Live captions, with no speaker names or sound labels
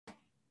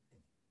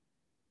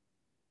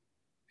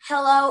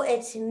Hello,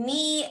 it's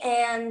me,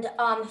 and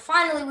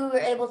finally we were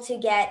able to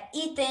get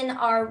Ethan,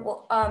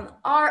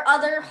 our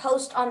other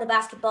host on the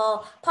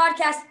basketball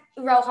podcast.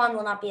 Rohan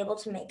will not be able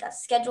to make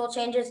us schedule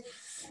changes.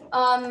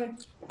 Um,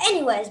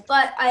 anyways,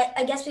 but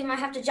I guess we might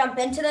have to jump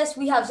into this.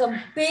 We have some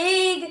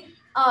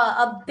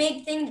a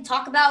big thing to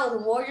talk about with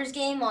the Warriors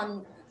game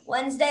on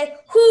Wednesday.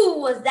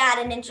 Who was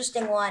that? An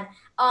interesting one.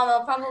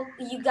 I'll probably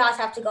you guys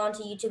have to go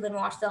onto YouTube and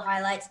watch the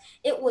highlights.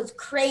 It was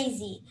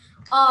crazy.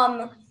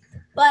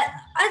 But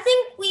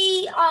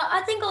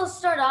I think I'll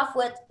start off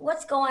with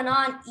what's going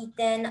on,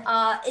 Ethan.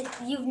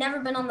 You've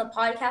never been on the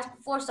podcast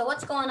before, so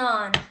what's going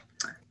on?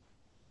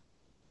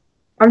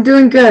 I'm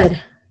doing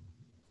good.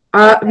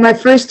 My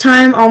first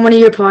time on one of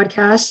your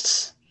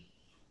podcasts.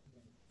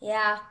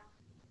 Yeah.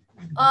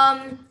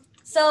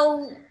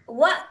 So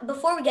what?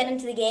 Before we get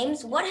into the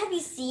games, what have you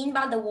seen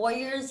by the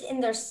Warriors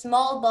in their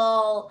small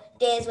ball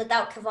days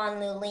without Kevon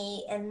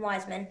Looney and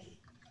Wiseman?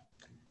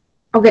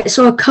 Okay,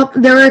 so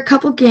there were a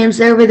couple games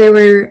there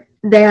where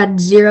they had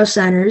zero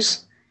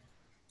centers.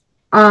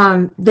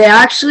 They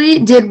actually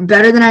did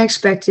better than I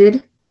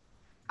expected.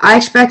 I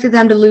expected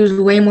them to lose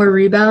way more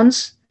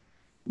rebounds,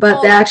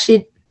 but Yeah,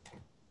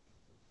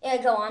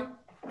 go on.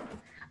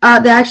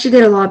 They actually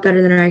did a lot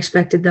better than I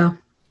expected, though.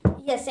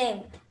 Yeah,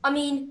 same. I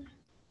mean,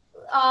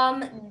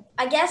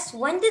 I guess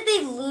when did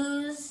they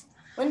lose?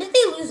 When did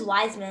they lose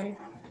Wiseman?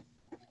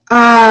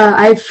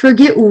 I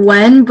forget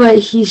when, but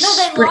They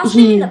lost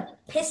him in the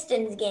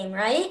Pistons game,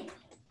 right?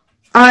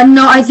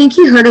 No, I think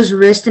he hurt his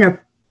wrist in a.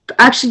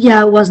 Actually,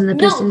 yeah, it was in the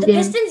Pistons game.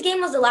 No, the Pistons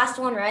game was the last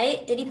one,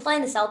 right? Did he play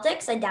in the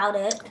Celtics? I doubt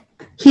it.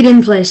 He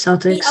didn't play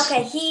Celtics.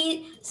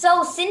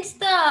 So since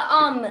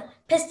the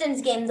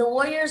Pistons game, the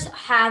Warriors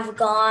have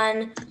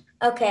gone.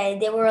 Okay,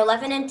 they were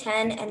 11-10,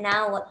 and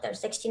now what? They're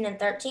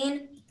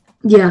 16-13.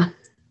 Yeah.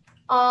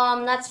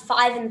 That's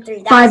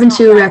 5-3.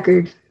 5-2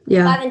 record.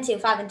 Yeah. 5-2.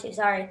 5-2.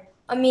 Sorry.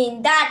 I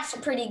mean, that's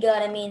pretty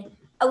good. I mean,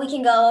 we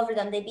can go over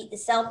them. They beat the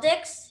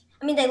Celtics.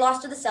 I mean, they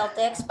lost to the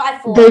Celtics by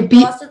 4. They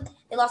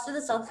lost to the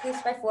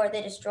Celtics by 4.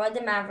 They destroyed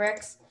the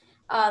Mavericks.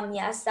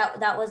 Yes,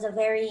 that was a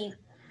very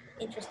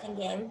interesting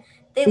game.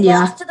 They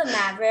lost to the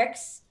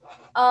Mavericks.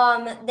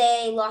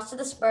 They lost to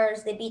the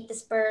Spurs. They beat the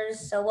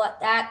Spurs. So what?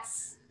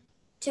 That's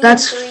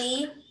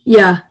 2-3.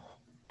 Yeah.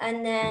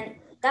 And then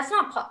that's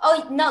not.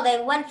 Oh no,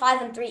 they went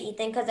 5-3,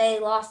 Ethan, because they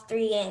lost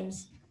 3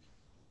 games.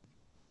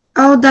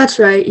 Oh, that's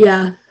right.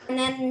 Yeah. And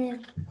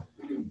then,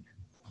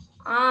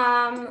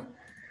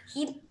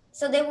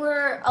 so they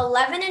were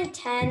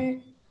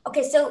 11-10.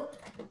 Okay, so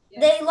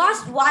they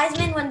lost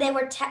Wiseman when they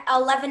were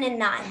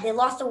 11-9. They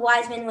lost to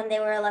Wiseman when they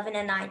were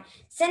 11-9.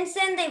 Since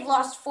then, they've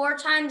lost 4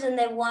 times and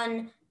they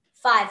won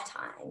 5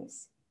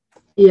 times.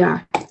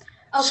 Yeah. Okay.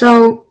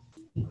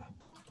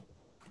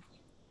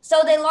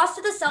 So they lost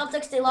to the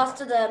Celtics. They lost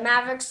to the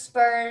Mavericks,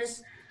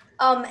 Spurs,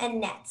 and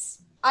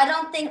Nets. I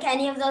don't think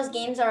any of those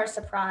games are a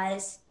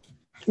surprise.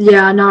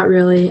 Yeah, not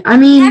really. I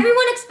mean,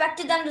 everyone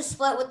expected them to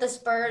split with the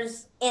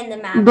Spurs and the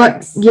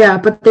Mavericks.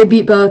 But they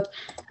beat both.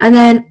 And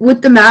then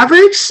with the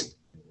Mavericks,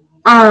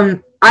 I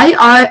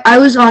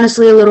was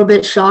honestly a little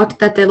bit shocked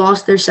that they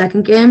lost their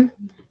second game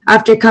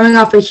after coming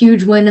off a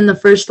huge win in the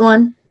first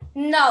one.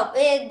 No,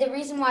 the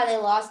reason why they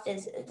lost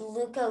is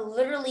Luka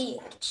literally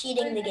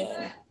cheating the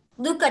game.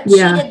 Luka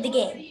cheated the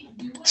game.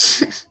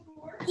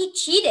 He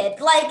cheated.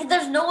 Like,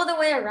 there's no other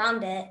way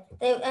around it.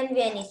 The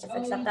NBA needs to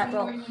fix up that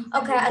rule.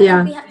 Okay, I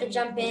think we have to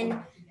jump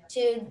in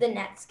to the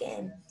Nets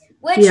game,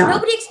 which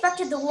nobody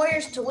expected the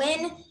Warriors to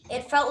win.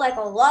 It felt like a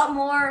lot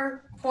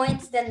more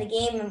points than the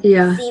game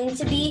seemed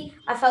to be.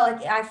 I felt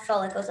like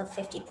it was a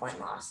 50-point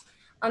loss.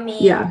 I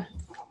mean,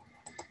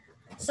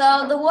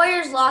 so the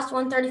Warriors lost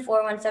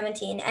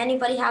 134-117.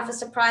 Anybody have a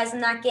surprise in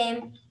that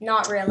game?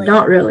 Not really.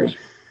 Not really.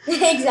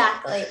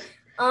 Exactly.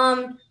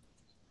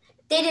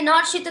 They did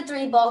not shoot the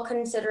 3-ball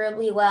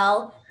considerably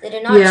well. They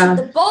did not shoot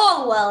the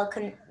ball well.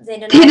 They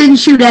didn't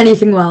shoot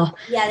anything well.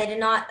 Yeah, they did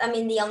not. I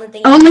mean, the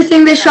only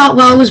thing they shot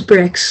well was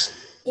bricks.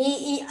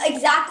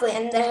 Exactly,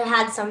 and they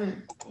had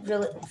some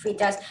really free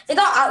throws. They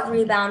got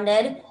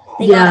out-rebounded.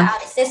 They got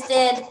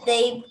out-assisted.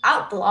 They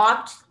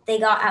out-blocked. They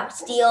got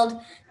out-stealed.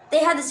 They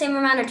had the same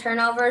amount of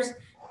turnovers.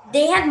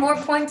 They had more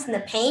points in the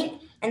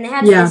paint, and they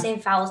had the same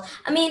fouls.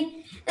 I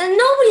mean,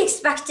 nobody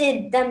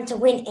expected them to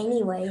win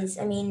anyways.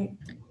 I mean...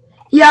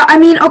 Yeah, I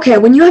mean, okay,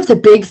 when you have the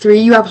big 3,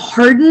 you have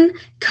Harden,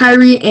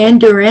 Kyrie, and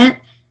Durant.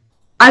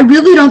 I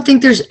really don't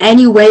think there's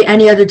any way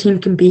any other team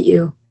can beat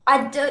you.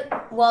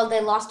 Well,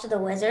 they lost to the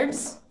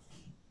Wizards.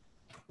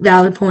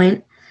 Valid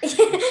point.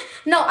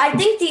 No, I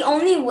think the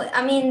only way,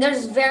 I mean,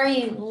 there's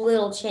very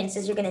little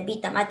chances you're going to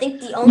beat them. I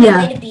think the only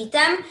way to beat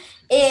them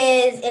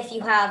is if you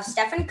have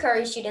Stephen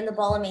Curry shooting the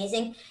ball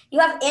amazing, you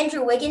have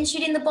Andrew Wiggins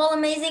shooting the ball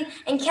amazing,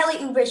 and Kelly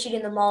Oubre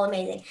shooting the ball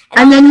amazing.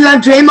 And then you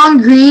have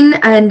Draymond Green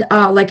and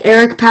like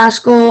Eric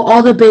Pascal,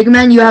 all the big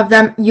men. You have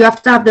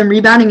to have them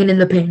rebounding and in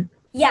the paint.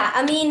 Yeah,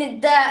 I mean,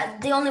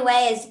 the only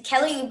way is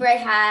Kelly Oubre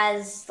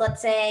has,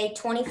 let's say,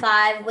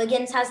 25,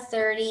 Wiggins has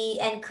 30,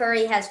 and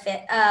Curry has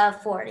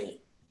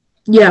 40.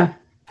 Yeah.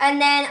 And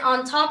then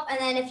on top, and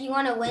then if you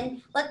want to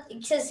win,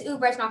 since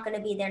Oubre's not going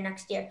to be there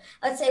next year,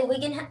 let's say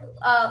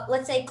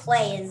let's say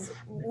Clay is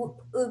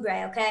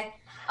Oubre, okay?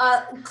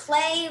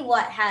 Clay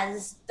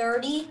has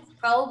 30?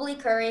 Probably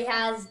Curry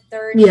has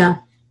 30. Yeah.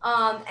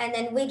 And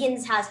then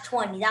Wiggins has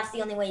 20. That's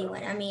the only way you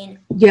win. I mean.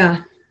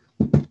 Yeah.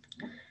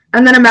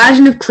 And then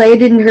imagine if Clay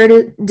didn't hurt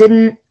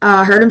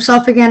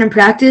himself again in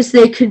practice,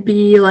 they could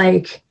be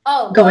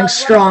going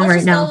strong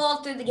right now. Let's just go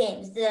all through the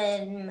games.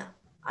 Then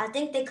I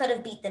think they could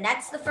have beat the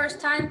Nets the first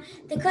time.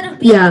 They could have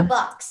beat the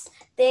Bucks.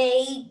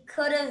 They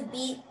could have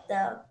beat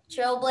the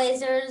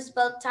Trailblazers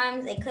both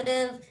times. They could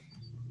have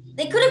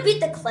beat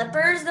the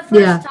Clippers the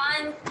first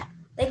time.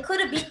 They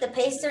could have beat the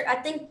Pacers. I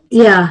think to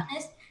be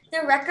honest,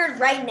 their record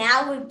right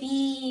now would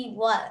be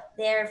what?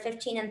 They're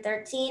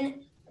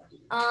 15-13.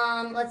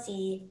 Let's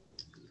see.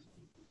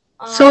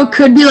 So it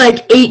could be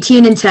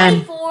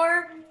 18-10.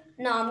 24.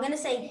 No, I'm gonna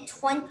say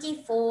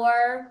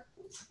 24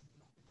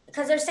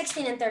 because they're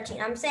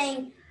 16-13. I'm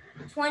saying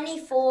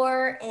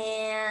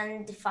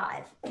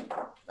 24-5.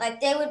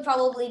 They would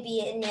probably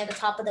be near the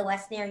top of the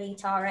West, near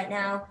Utah right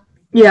now.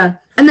 Yeah,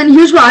 and then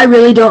here's what I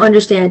really don't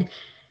understand: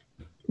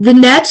 the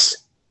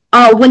Nets.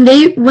 When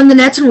the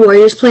Nets and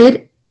Warriors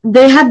played,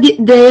 they had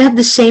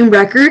the same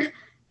record.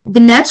 The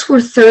Nets were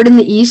 3rd in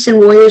the East, and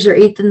Warriors are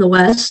 8th in the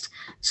West.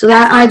 So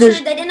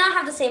they did not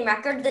have the same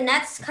record. The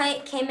Nets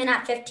came in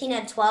at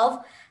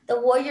 15-12.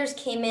 The Warriors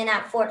came in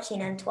at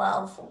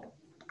 14-12.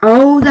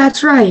 Oh,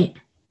 that's right.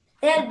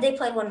 They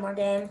played one more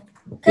game.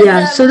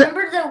 Yeah. So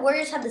remember the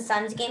Warriors had the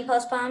Suns game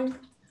postponed?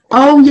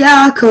 Oh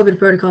yeah, COVID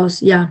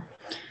protocols. Yeah.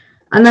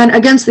 And then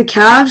against the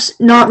Cavs,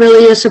 not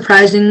really a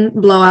surprising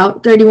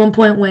blowout,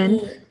 31-point win.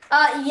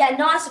 Yeah,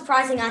 not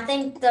surprising. I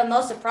think the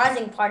most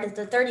surprising part is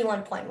the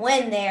 31-point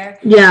win there.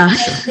 Yeah.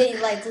 They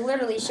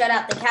literally shut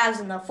out the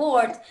Cavs in the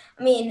fourth.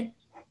 I mean,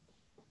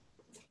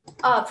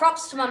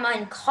 props to my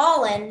mind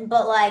Colin,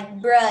 but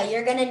bruh,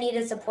 you're gonna need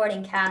a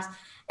supporting cast.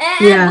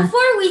 And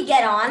before we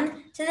get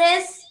on to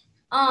this,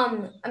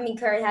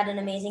 Curry had an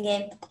amazing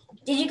game.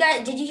 Did you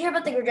hear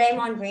about the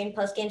Draymond Green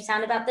post-game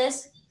sound about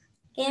this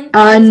game?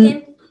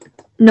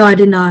 No, I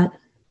did not.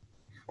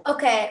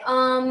 Okay,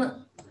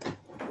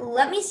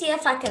 let me see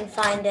if I can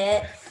find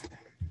it.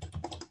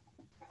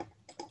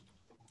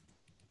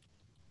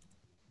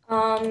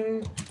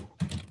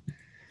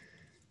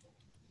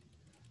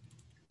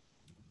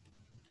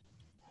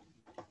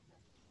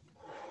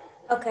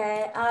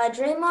 Okay,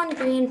 Draymond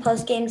Green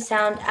post-game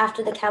sound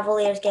after the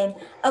Cavaliers game.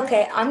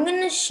 Okay, I'm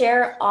gonna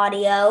share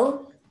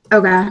audio.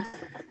 Okay.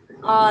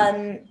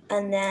 And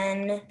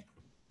then,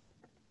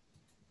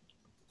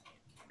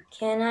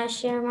 can I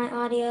share my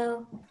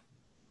audio?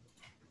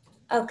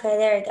 Okay,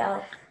 there we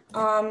go.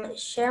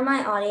 Share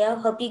my audio.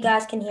 Hope you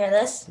guys can hear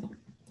this.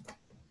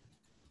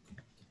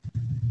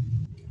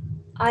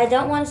 I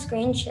don't want to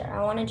screen share.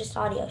 I want to just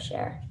audio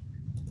share.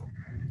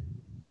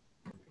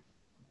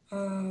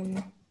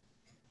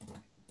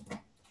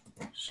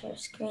 Share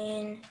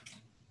screen.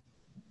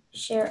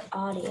 Share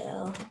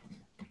audio.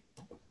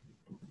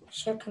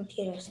 Share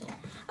computers.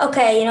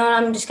 Okay, you know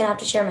what? I'm just going to have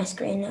to share my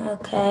screen.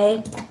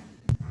 Okay.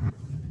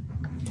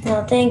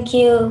 No, thank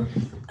you.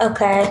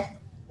 Okay.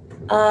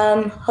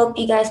 Hope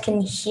you guys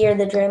can hear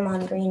the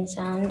Draymond Green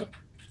sound.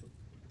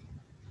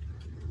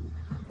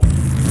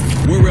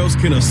 Where else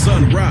can a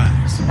sun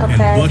rise and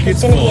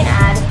buckets fall?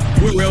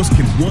 Where else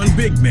can one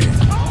big man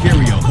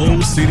carry a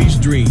whole city's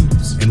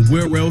dreams? And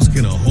where else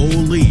can a whole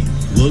league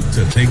look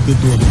to take the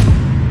throne?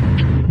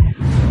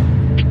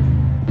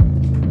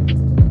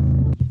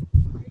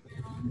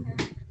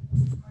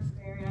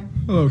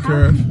 Hello,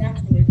 Karen.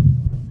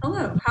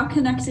 Hello. How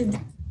connected?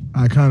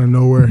 I kind of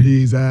know where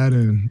he's at,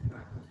 and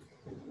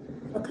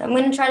okay, I'm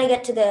gonna try to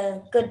get to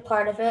the good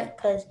part of it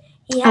because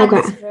he had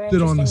this very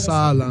sit on the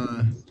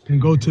sideline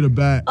and go to the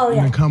back and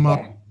then come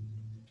out.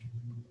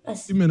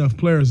 There's enough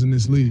players in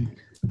this league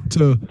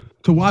to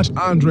watch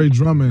Andre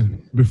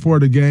Drummond before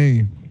the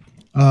game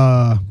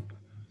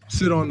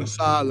sit on the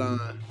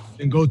sideline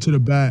and go to the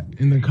back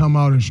and then come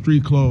out in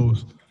street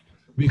clothes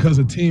because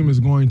a team is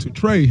going to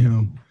trade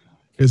him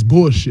is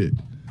bullshit.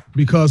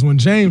 Because when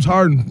James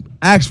Harden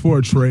asked for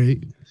a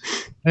trade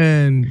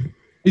and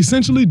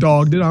essentially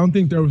dogged it, I don't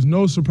think there was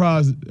no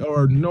surprise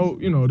or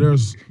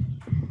there's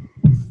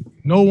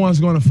no one's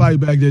going to fight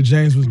back that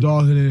James was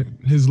dogging it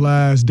his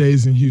last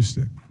days in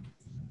Houston.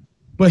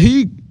 But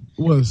he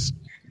was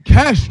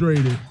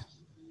castrated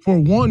for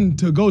wanting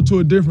to go to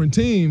a different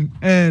team,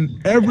 and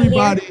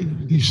everybody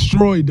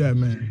destroyed that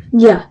man.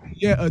 Yeah.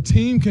 Yeah, a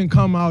team can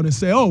come out and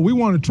say, oh, we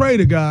want to trade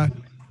a guy,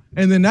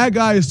 and then that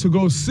guy is to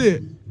go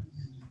sit,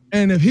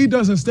 and if he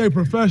doesn't stay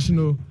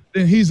professional,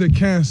 then he's a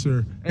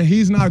cancer, and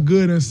he's not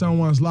good in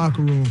someone's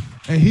locker room,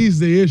 and he's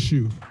the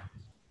issue.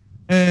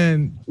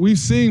 And we've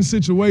seen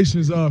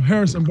situations of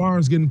Harrison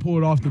Barnes getting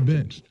pulled off the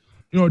bench.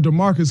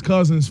 DeMarcus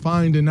Cousins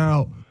finding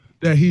out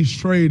that he's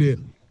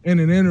traded in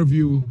an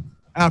interview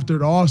after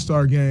the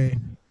All-Star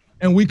game.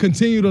 And we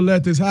continue to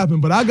let this happen.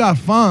 But I got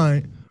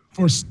fined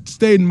for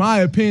stating my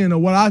opinion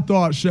of what I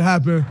thought should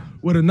happen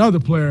with another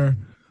player.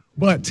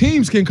 But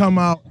teams can come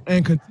out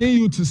and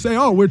continue to say,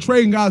 oh, we're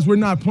trading guys, we're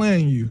not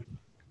playing you.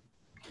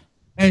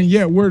 And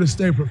yet we're to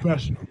stay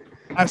professional.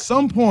 At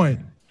some point,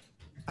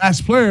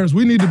 as players,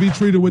 we need to be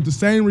treated with the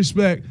same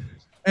respect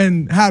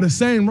and have the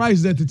same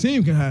rights that the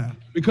team can have.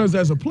 Because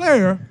as a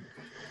player,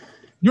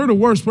 you're the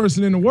worst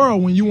person in the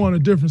world when you want a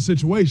different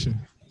situation.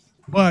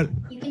 But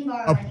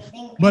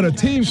a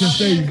team can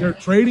say they're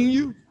trading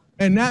you,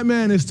 and that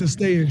man is to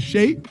stay in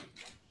shape.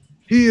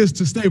 He is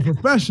to stay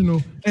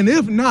professional, and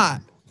if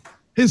not,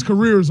 his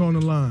career is on the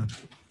line.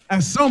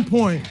 At some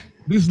point,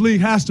 this league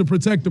has to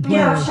protect the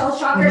players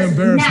from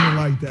embarrassment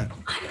like that.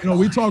 You know,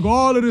 we talk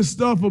all of this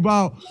stuff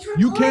about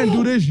you can't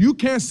do this, you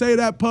can't say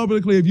that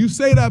publicly. If you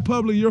say that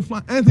publicly, you're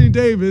fine. Anthony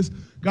Davis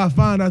got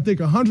fined, I think,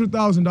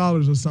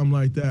 $100,000 or something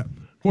like that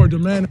for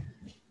demanding.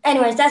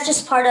 Anyways, that's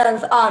just part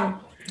of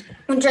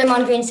when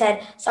Draymond Green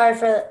said, sorry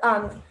for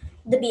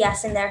the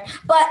BS in there.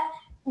 But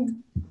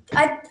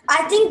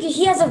I think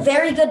he has a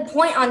very good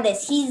point on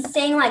this. He's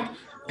saying, like,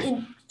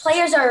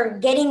 players are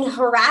getting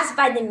harassed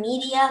by the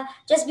media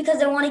just because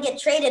they want to get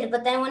traded.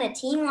 But then when a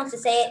team wants to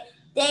say it,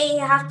 they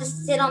have to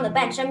sit on the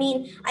bench. I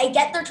mean, I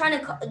get they're trying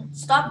to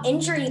stop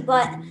injury,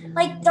 but,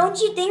 like, don't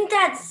you think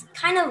that's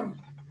kind of,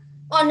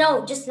 oh,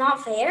 no, just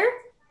not fair?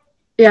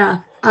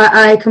 Yeah,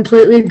 I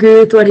completely agree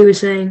with what he was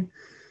saying.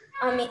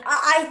 I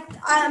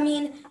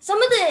mean,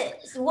 some of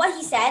what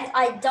he said,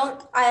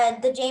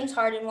 the James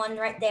Harden one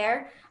right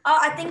there.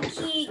 I think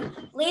he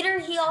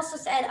also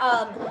said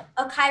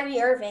a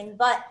Kyrie Irving,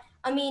 but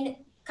I mean,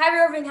 Kyrie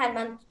Irving had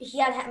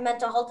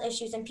mental health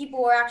issues, and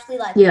people were actually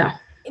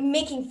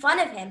making fun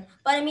of him.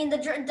 But I mean, the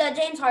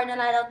James Harden,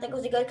 I don't think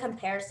was a good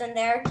comparison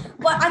there.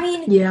 But I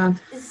mean,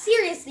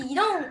 seriously, you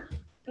don't.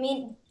 I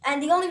mean,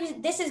 and the only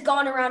reason this has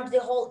gone around the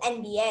whole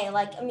NBA.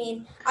 Like, I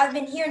mean, I've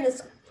been hearing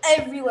this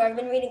everywhere. I've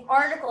been reading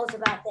articles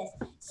about this.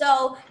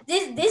 So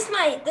this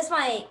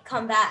might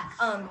come back.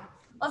 We'll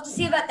have to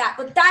see about that.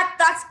 But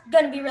that's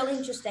going to be really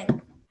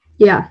interesting.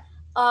 Yeah.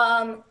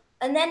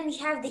 And then we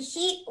have the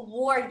Heat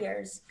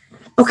Warriors.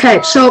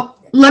 Okay, so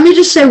let me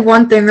just say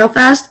one thing real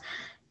fast.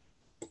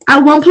 At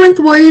one point,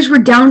 the Warriors were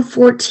down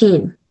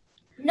 14.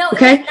 No,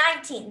 okay? It was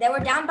 19. They were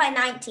down by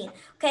 19.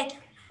 Okay,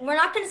 we're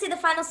not going to see the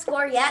final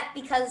score yet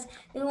because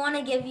we want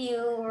to give you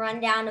a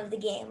rundown of the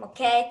game,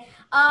 okay?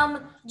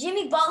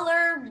 Jimmy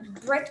Butler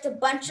bricked a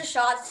bunch of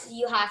shots.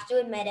 You have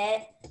to admit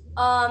it.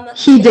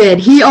 He did.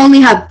 He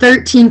only had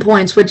 13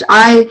 points, which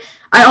I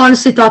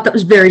honestly thought that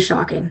was very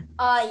shocking.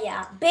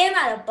 Yeah. Bam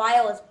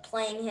Adebayo was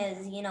playing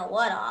his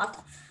you-know-what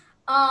off.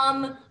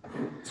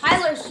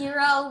 Tyler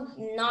Hero,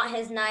 not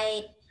his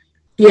night.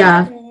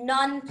 Yeah.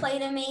 Nunn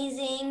played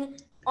amazing.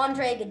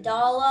 Andre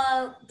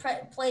Iguodala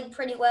played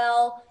pretty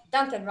well.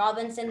 Duncan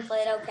Robinson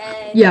played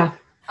okay. Yeah.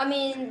 I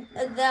mean,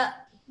 the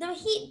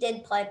Heat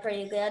did play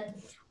pretty good.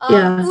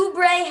 Yeah.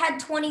 Oubre had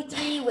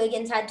 23.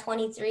 Wiggins had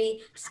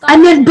 23.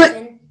 And then,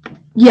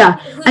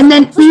 and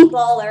then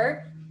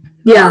baller.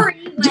 Yeah.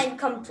 Curry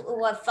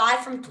went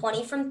 5 from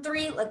 20 from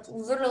 3. Like,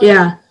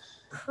 literally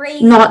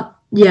crazy.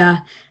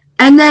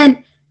 And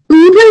then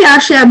Oubre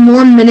actually had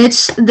more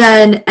minutes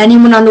than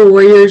anyone on the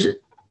Warriors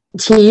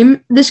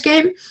team this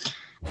game.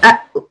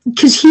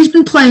 Because he's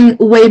been playing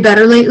way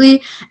better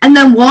lately. And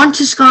then Juan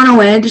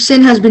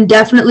Toscano-Anderson has been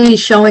definitely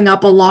showing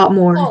up a lot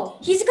more. Oh,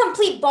 he's a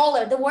complete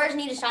baller. The Warriors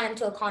need to sign him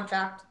to a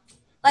contract.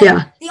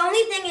 The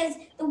only thing is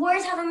the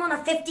Warriors have him on a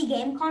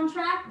 50-game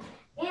contract,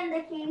 and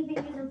they can't even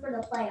use him for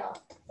the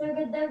playoffs. They're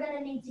going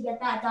to need to get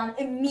that done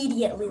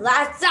immediately.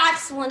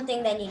 That's one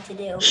thing they need to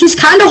do. He's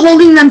kind of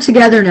holding them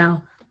together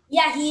now.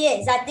 Yeah, he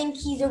is. I think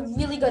he's a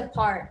really good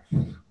part.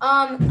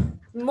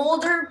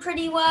 Mulder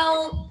pretty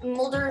well.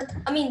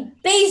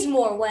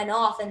 Bazemore went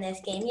off in this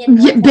game.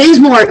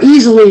 Bazemore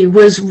easily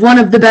was one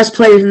of the best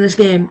players in this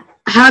game.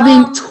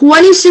 Having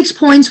 26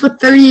 points with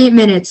 38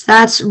 minutes.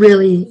 That's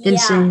really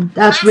insane.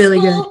 That's really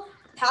good.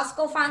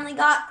 Pascal finally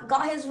got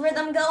his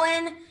rhythm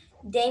going.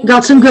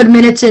 Got some good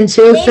minutes in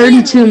too.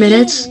 32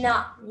 minutes.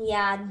 Not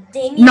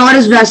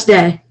his best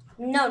day.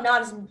 No,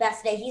 not his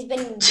best day. He's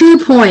been 2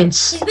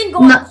 points. He's been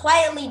going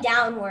quietly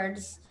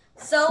downwards.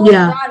 So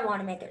Brad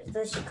Wanamaker,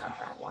 the Chicago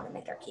Brad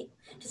Wanamaker keep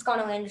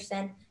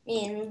Toscano-Anderson. I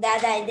mean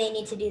that they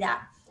need to do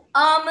that.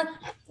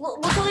 We'll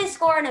totally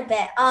score in a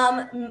bit.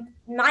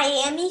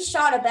 Miami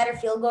shot a better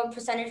field goal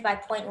percentage by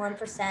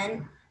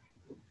 0.1%.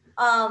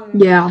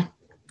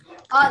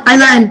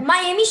 And then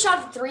Miami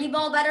shot 3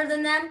 ball better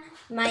than them.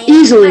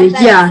 Easily.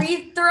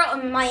 Free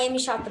throw. Miami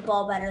shot the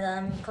ball better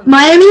than them.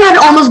 Miami had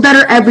almost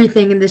better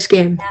everything in this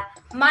game.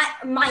 Yeah.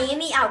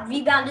 Miami out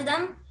rebounded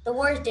them. The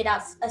Warriors did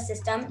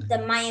assist them. The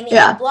Miami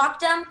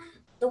blocked them.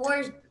 The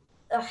Warriors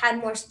had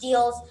more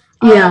steals.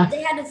 They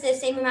had the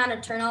same amount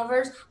of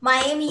turnovers.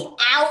 Miami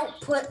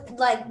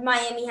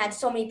had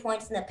so many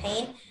points in the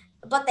paint,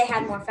 but they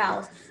had more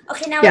fouls.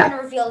 Okay, now we're going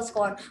to reveal the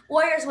score.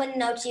 Warriors win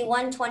in OT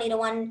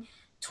 120-112,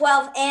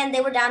 and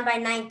they were down by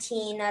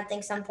 19, I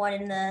think, some point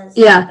in the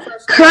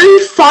first Curry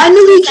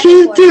finally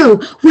came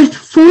through with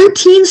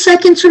 14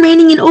 seconds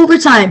remaining in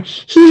overtime.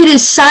 He hit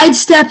his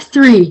sidestep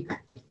 3.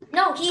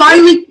 No, he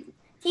finally.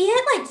 He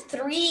hit like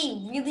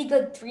 3 really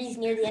good threes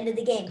near the end of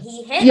the game.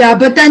 He hit. Yeah,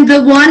 but then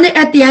the one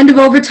at the end of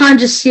overtime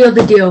just sealed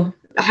the deal.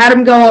 I had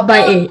him go up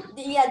by 8.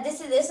 Yeah,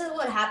 this is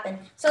what happened.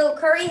 So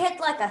Curry hit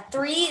like a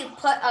 3,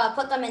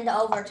 put them into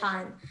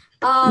overtime.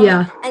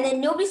 Yeah. And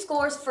then nobody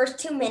scores first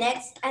 2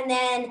 minutes, and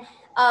then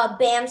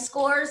Bam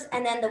scores,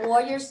 and then the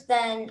Warriors,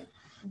 then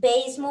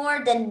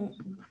Bazemore, then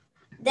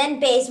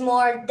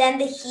Bazemore, then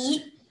the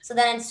Heat. So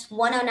then it's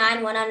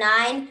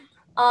 109.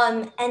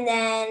 And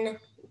then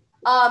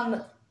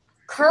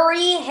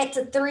Curry hits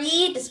a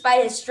 3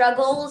 despite his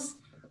struggles.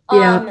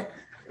 Yeah.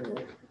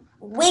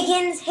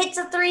 Wiggins hits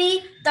a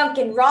 3.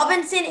 Duncan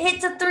Robinson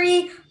hits a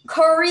 3.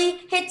 Curry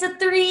hits a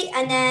 3,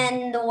 and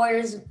then the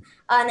Warriors.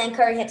 And then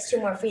Curry hits 2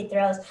 more free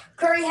throws.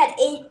 Curry had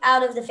 8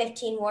 out of the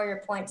 15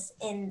 Warrior points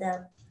in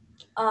the.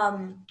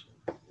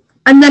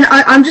 And then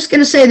I'm just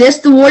going to say this.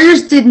 The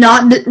Warriors did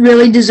not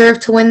really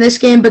deserve to win this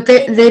game, but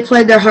they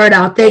played their heart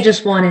out. They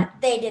just won it.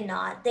 They did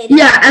not.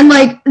 Yeah, and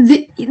like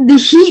the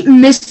Heat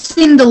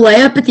missing the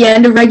layup at the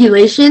end of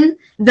regulation,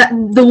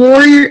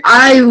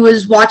 I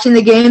was watching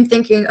the game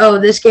thinking, oh,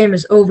 this game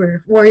is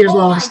over. Warriors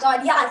lost. Oh my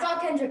God, yeah, I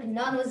thought Kendrick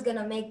Nunn was going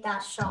to make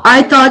that shot.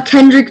 I thought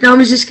Kendrick Nunn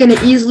was just going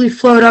to easily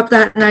float up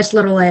that nice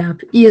little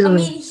layup.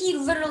 Easily. I mean, he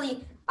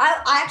literally.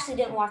 I actually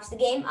didn't watch the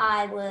game.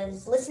 I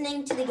was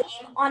listening to the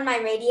game on my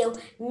radio,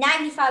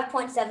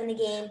 95.7 the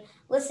game,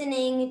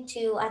 listening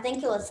to, I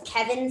think it was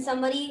Kevin,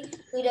 somebody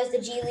who does the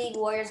G League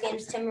Warriors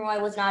games. Tim Roy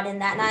was not in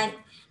that night.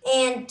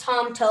 And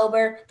Tom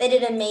Tober. They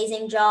did an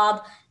amazing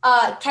job.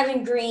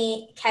 Kevin dude,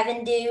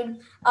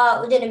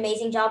 did an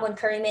amazing job when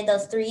Curry made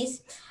those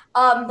threes.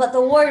 But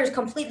the Warriors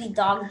completely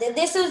dogged.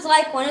 This is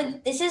like,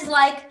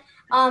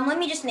 let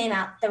me just name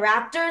out. The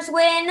Raptors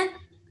win,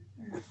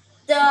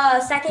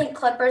 the second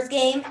Clippers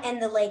game,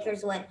 and the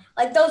Lakers win.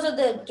 Like, those are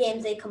the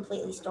games they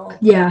completely stole.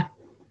 Yeah.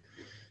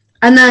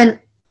 And then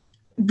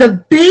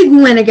the big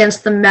win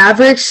against the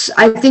Mavericks,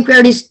 I think we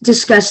already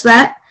discussed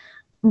that.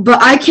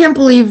 But I can't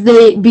believe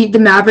they beat the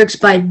Mavericks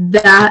by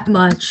that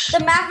much.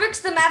 The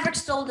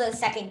Mavericks stole the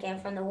second game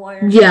from the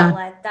Warriors. Yeah. So,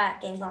 like, that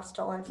game got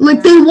stolen.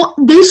 Like,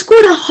 they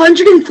scored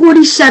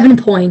 147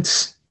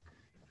 points.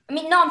 I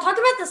mean, no, I'm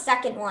talking about the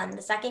second one.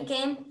 The second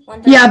game.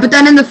 Yeah, but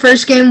then in the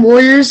first game,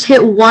 Warriors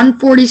hit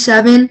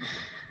 147.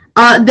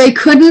 They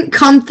couldn't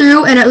come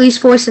through and at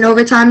least force an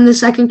overtime in the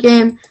second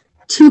game.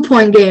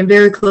 2-point game,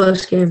 very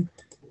close game.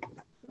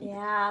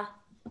 Yeah.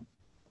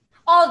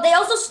 Oh, they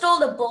also stole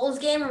the Bulls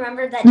game.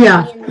 Remember that?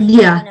 Yeah, Damian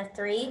Lee yeah. won a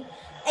 3.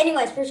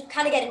 Anyways, we're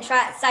kind of getting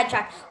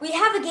sidetracked. We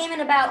have a game in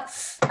about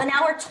an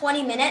hour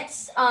 20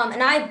 minutes,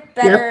 and I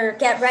better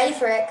get ready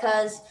for it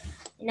because.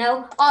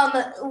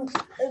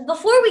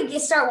 Before we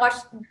start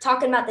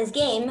talking about this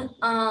game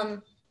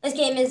is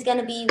going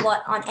to be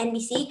on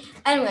NBC.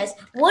 Anyways,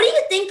 what do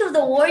you think of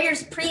the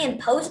Warriors pre and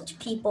post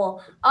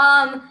people?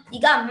 You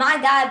got my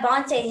guy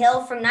Bonte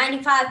Hill from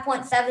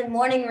 95.7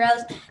 Morning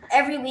Roast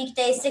every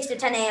weekday, 6 to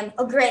 10 a.m.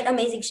 A great,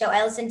 amazing show.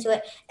 I listen to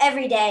it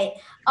every day.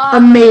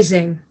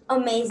 Amazing.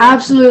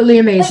 Absolutely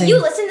amazing. But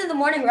you listen to the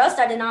Morning Roast?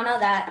 I did not know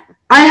that.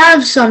 I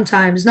have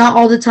sometimes, not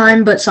all the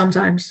time, but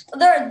sometimes.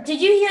 Did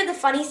you hear the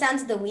funny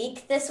sounds of the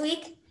week this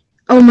week?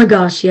 Oh my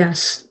gosh,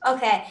 yes.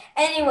 Okay.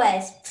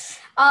 Anyways,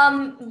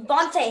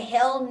 Bonte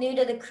Hill, new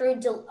to the crew.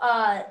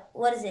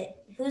 What is it?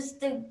 Who's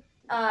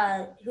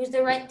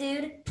the right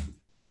dude?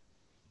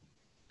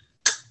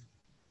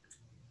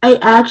 I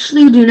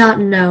actually do not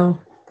know.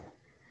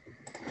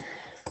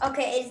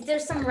 Okay, is there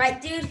some right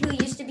dude who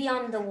used to be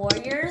on the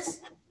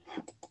Warriors?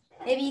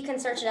 Maybe you can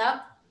search it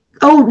up.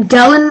 Oh,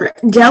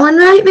 Delon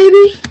Wright,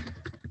 maybe?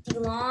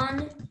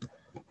 Delon?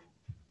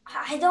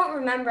 I don't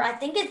remember. I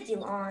think it's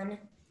Delon.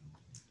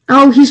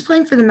 Oh, he's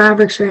playing for the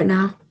Mavericks right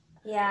now.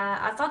 Yeah,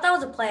 I thought that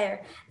was a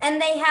player.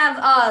 And they have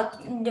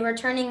the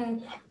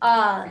returning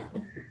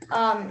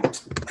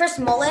Chris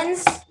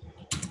Mullins.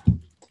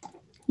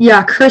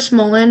 Yeah, Chris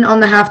Mullin on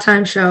the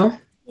halftime show.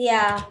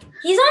 Yeah,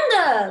 he's on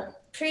the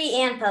pre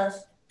and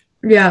post.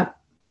 Yeah.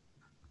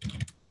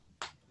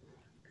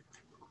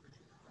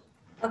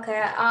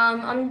 Okay.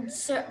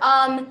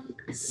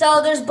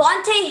 So there's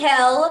Bonte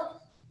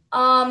Hill,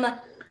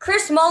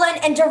 Chris Mullin,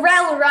 and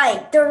Darrell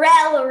Wright.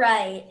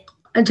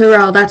 And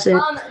Terrell, that's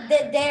it.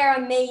 They're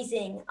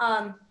amazing.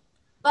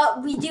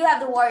 But we do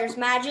have the Warriors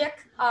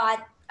Magic. I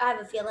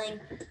have a feeling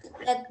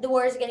that the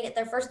Warriors are going to get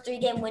their first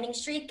 3-game winning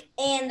streak,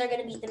 and they're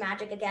going to beat the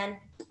Magic again.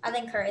 I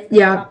think Curry's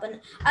going to drop in.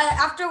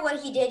 After what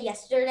he did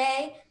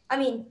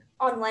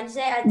on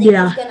Wednesday, I think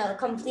he's going to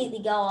completely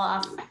go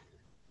off.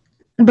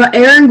 But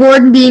Aaron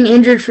Gordon being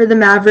injured for the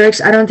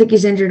Mavericks, I don't think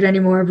he's injured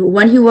anymore. But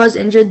when he was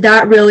injured,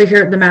 that really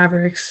hurt the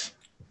Mavericks.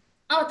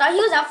 Oh, I thought he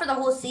was out for the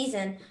whole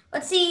season.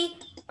 Let's see.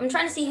 I'm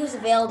trying to see who's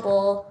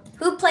available.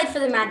 Who played for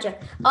the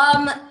Magic?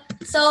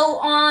 So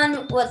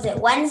on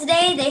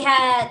Wednesday, they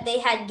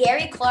had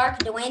Gary Clark,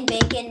 Dwayne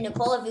Bacon,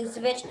 Nikola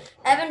Vucevic,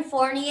 Evan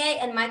Fournier,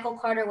 and Michael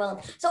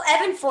Carter-Williams. So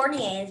Evan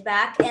Fournier is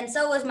back, and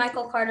so was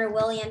Michael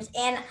Carter-Williams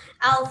and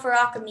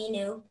Al-Farouq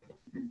Aminu.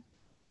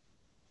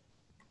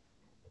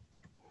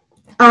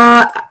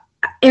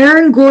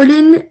 Aaron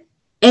Gordon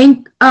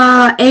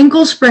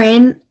ankle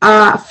sprain,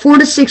 4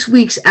 to 6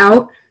 weeks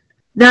out.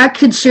 That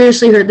could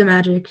seriously hurt the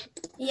Magic.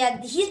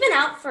 Yeah, he's been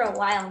out for a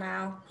while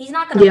now. He's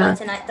not gonna play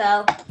tonight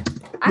though.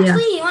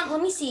 Actually,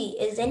 let me see.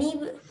 Is any?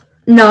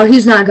 No,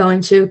 he's not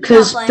going to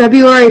because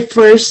February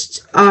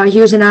 1st, he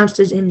was announced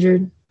as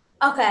injured.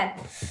 Okay.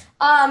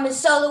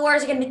 So the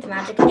Warriors are gonna beat the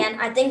Magic again.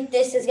 I think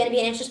this is gonna be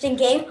an interesting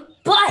game.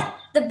 But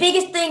the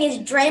biggest thing is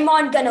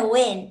Draymond gonna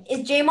win.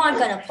 Is Draymond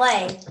gonna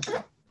play?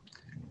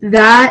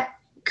 That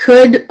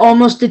could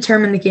almost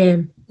determine the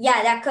game.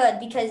 Yeah, that could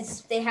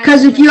because they have.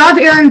 Because if you have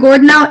Aaron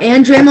Gordon out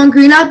and Draymond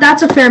Green out,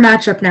 that's a fair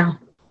matchup now.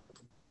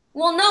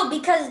 Well, no,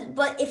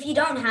 but if you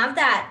don't have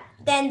that,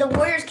 then the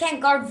Warriors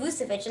can't guard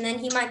Vucevic, and then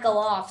he might go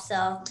off.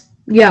 So.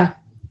 Yeah.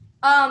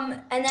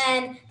 And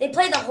then they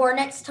play the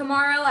Hornets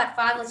tomorrow at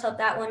 5. Let's hope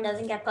that one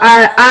doesn't get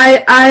posted.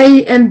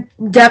 I am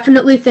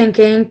definitely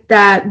thinking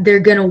that they're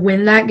gonna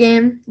win that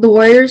game, the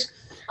Warriors.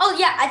 Oh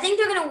yeah, I think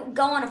they're gonna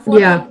go on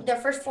their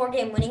first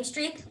 4-game winning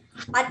streak.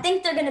 I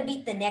think they're gonna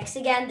beat the Knicks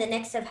again. The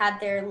Knicks have had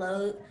their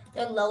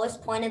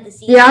lowest point of the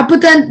season. Yeah,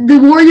 but then the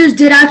Warriors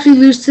did actually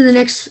lose to the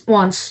Knicks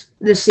once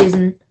this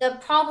season. The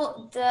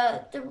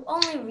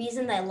only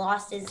reason they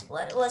lost is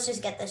let's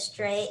just get this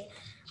straight.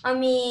 I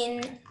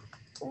mean,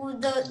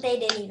 they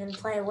didn't even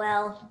play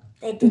well.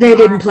 They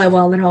didn't play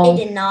well at all.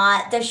 They did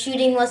not. Their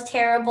shooting was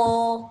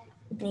terrible.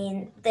 I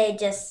mean,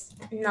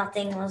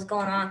 nothing was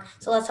going on.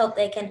 So let's hope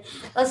they can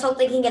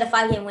get a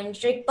 5-game winning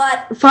streak.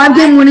 But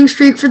 5-game winning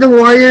streak for the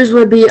Warriors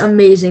would be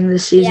amazing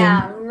this season.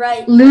 Yeah,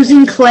 right.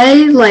 Losing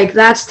Clay,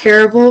 that's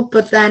terrible.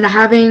 But then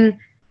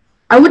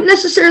I wouldn't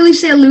necessarily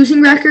say a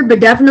losing record,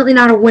 but definitely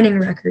not a winning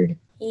record.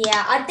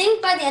 Yeah, I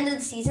think by the end of the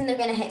season they're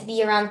going to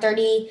be around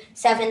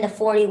 37 to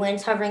 40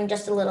 wins, hovering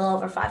just a little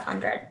over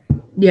 500.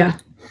 Yeah.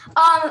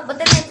 But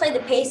then they play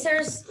the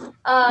Pacers.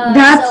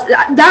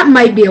 That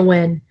might be a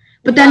win.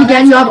 But then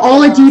again, you have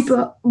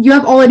Oladipo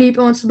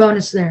and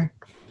Sabonis there.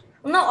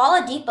 Well, no,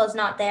 Oladipo's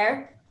not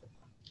there.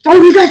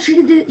 Oh, he got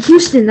traded to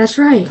Houston. That's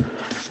right.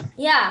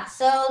 Yeah,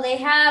 so they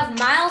have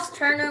Miles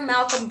Turner,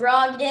 Malcolm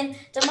Brogdon,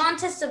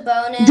 Domantas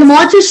Sabonis.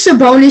 Domantas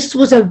Sabonis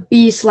was a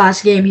beast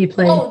last game he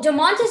played. Oh,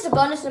 Domantas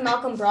Sabonis and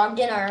Malcolm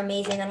Brogdon are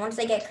amazing. And once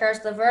they get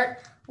Karis LeVert,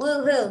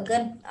 woohoo,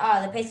 good.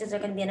 The Pacers are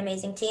going to be an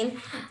amazing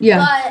team. Yeah.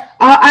 But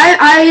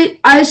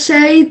I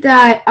say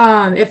that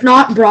if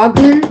not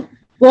Brogdon,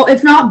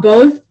 if not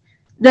both,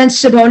 then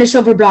Sabonis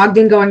over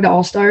Brogdon going to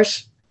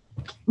All-Stars.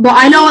 But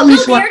I know at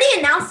least they already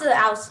announced the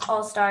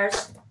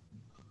All-Stars.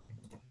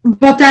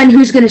 But then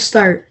who's going to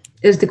start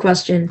is the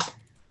question.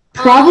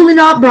 Probably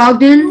not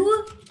Brogdon.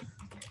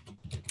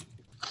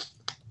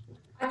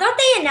 I thought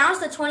they announced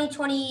the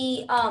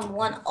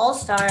 2021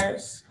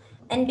 All-Stars.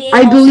 NBA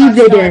I believe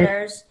they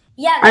starters. Did.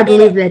 Yeah, I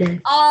believe they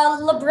did.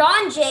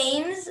 LeBron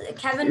James,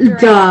 Kevin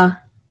Durant.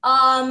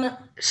 Duh.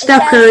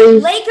 Steph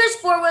Curry. Lakers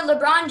forward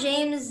LeBron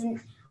James,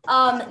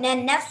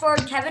 and Nets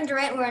forward Kevin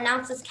Durant were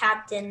announced as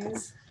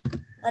captains.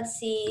 Let's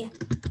see.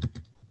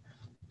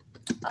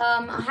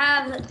 I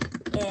have it.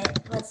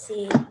 Let's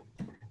see.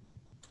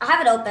 I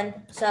have it open.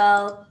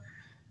 So,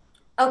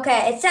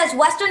 okay. It says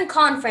Western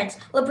Conference: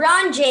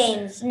 LeBron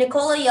James,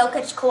 Nikola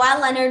Jokic, Kawhi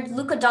Leonard,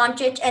 Luka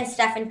Doncic, and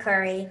Stephen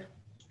Curry.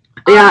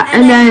 Yeah,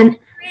 and then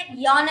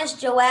Giannis,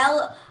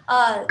 Joel,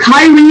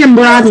 Kyrie and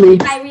Bradley.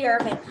 Kyrie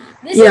Irving.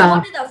 This is one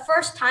of the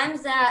first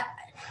times that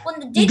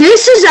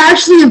this is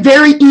actually a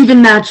very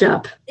even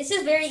matchup. This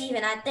is very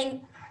even. I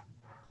think.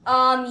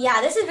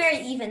 This is very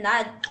even.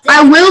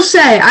 I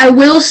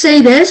will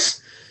say this.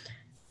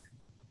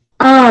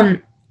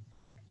 The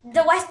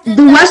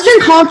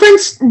Western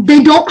Conference,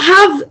 they don't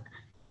have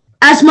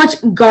as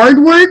much guard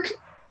work.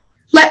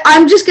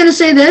 I'm just gonna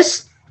say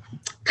this: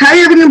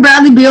 Kyrie Irving and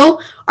Bradley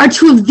Beal are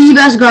two of the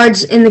best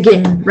guards in the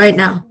game right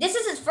now. This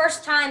is his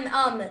first time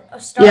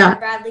starting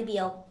Bradley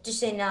Beal. Just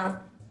so you know.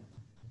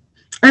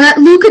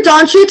 And Luka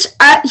Doncic,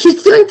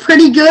 he's doing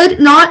pretty good.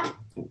 Not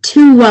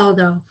too well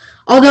though.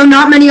 Although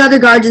not many other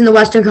guards in the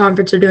Western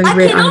Conference are doing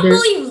great either. I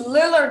cannot believe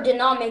Lillard did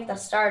not make the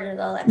starter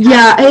though.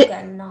 Not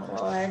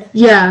Lillard.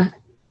 Yeah.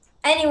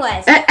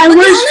 Anyways, and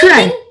where's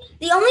Trey?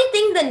 The only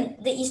thing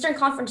the Eastern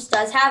Conference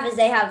does have is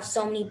they have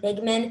so many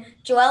big men.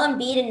 Joel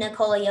Embiid and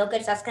Nikola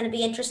Jokic, that's going to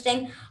be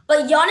interesting.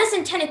 But Giannis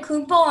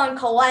Antetokounmpo and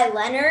Kawhi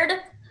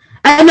Leonard.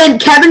 And then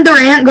Kevin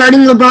Durant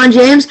guarding LeBron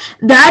James.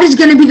 That is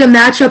going to be the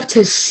matchup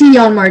to see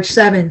on March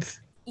 7th.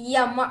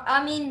 Yeah,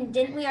 I mean,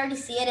 didn't we already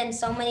see it in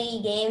so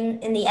many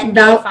games in the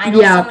NBA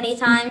Finals so many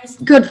times?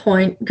 Good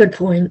point. And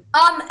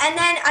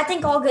then I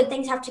think all good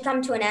things have to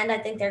come to an end. I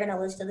think they're going to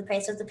lose to the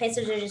Pacers. The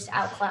Pacers are just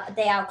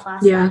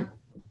outclassed them.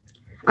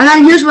 And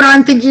then here's what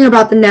I'm thinking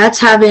about the Nets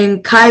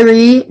having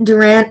Kyrie,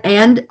 Durant,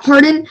 and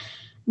Harden.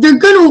 They're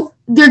gonna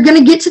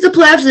get to the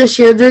playoffs this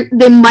year.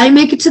 They might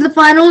make it to the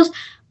finals,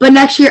 but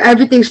next year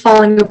everything's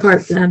falling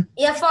apart for them.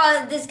 Yeah,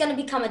 this is gonna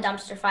become a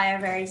dumpster fire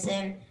very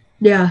soon.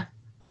 Yeah.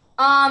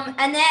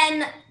 And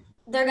then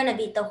they're gonna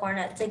beat the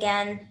Hornets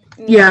again.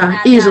 Yeah,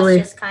 That's easily.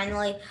 just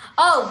kindly.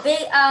 Oh,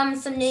 big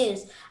some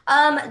news.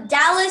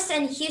 Dallas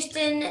and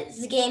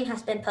Houston's game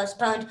has been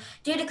postponed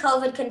due to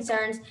COVID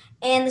concerns,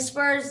 and the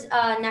Spurs'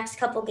 next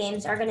couple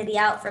games are going to be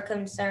out for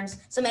concerns.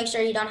 So make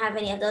sure you don't have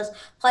any of those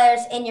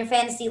players in your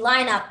fantasy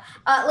lineup.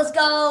 Let's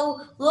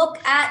go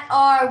look at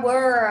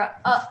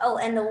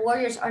and the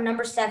Warriors are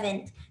number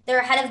 7. They're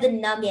ahead of the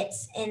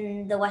Nuggets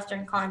in the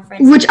Western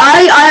Conference. Which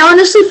I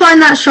honestly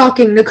find that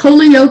shocking.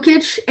 Nikola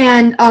Jokic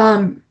and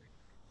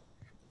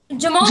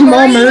Jamal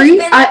Murray, Murray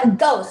has been a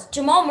ghost.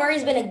 Jamal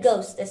Murray's been a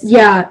ghost this year.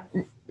 yeah,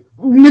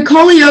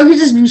 Nikola Jokic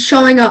has been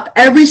showing up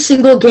every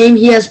single game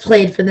he has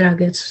played for the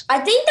Nuggets. I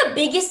think the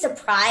biggest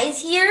surprise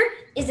here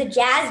is the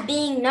Jazz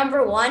being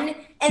number 1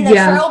 and the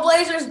Yeah.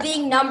 Trailblazers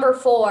being number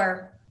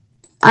 4.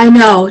 I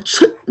know,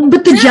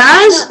 but the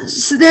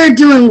Jazz, they're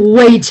doing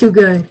way too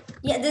good.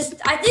 Yeah,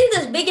 I think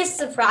the biggest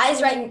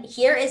surprise right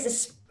here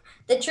is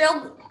the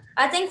Trail.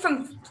 I think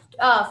from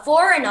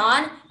 4 and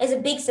on is a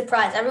big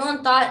surprise.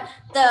 Everyone thought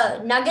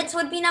the Nuggets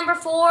would be number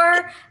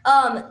 4.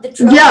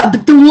 Yeah,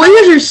 but the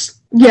Warriors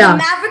are The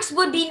Mavericks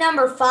would be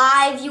number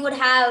 5. You would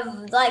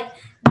have like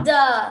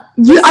I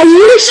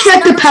would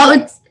expect the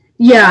Pelicans.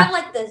 You Yeah, have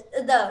like the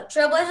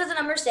Trailblazers at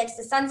number 6,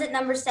 the Suns at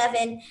number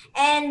 7,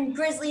 and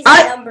Grizzlies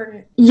at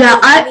number. yeah.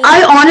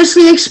 I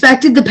honestly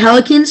expected the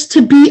Pelicans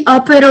to be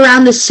up at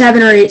around the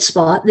 7 or 8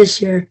 spot this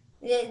year.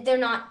 They're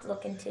not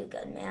looking too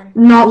good, man.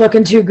 Not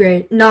looking too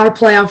great. Not a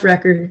playoff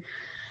record.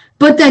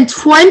 But then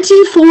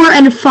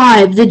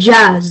 24-5, the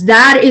Jazz.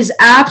 That is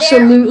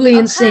absolutely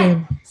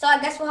insane. So I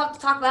guess we'll have to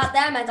talk about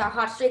them as our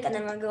hot streak, and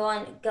then we'll go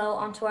on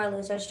to our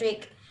loser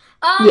streak.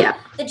 Yeah.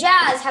 The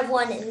Jazz have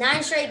won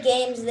 9 straight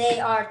games. They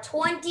are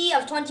 20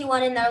 of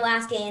 21 in their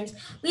last games.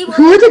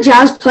 Who are the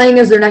Jazz playing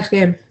as their next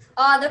game?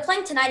 They're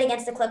playing tonight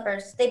against the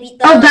Clippers. They beat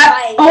them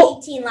by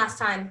 18 last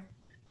time.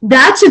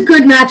 That's a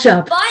good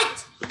matchup.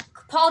 But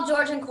Paul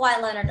George and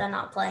Kawhi Leonard are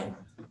not playing.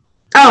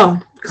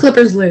 Oh,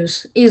 Clippers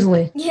lose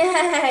easily.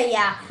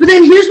 Yeah. But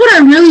then here's what I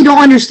really don't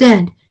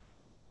understand.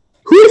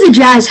 Who do the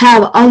Jazz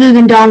have other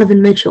than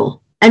Donovan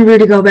Mitchell and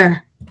Rudy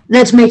Gobert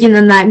that's making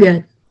them that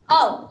good?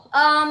 Oh,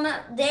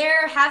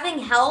 they're having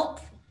help.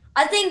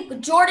 I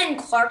think Jordan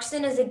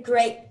Clarkson is a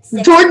great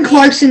Jordan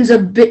Clarkson's a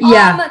bit,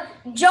 yeah.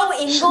 Joe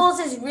Ingles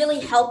is really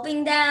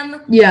helping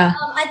them. Yeah.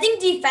 I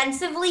think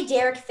defensively,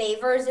 Derek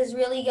Favors is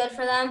really good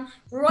for them.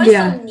 Royce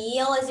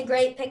O'Neal is a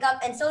great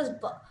pickup, and so is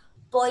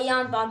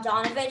Bojan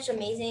Bogdanovic,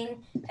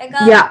 amazing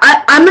pickup. Yeah,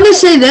 I'm going to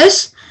say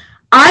this.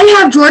 I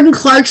have Jordan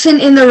Clarkson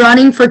in the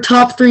running for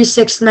top 3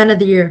 sixth men of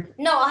the year.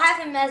 No, I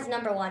have him as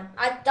number 1.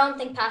 I don't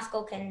think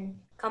Pascal can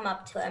come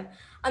up to him.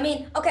 I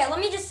mean, okay, let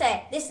me just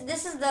say, this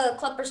is the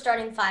Clippers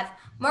starting 5.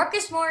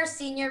 Marcus Morris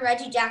Sr.,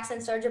 Reggie Jackson,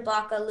 Serge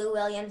Ibaka, Lou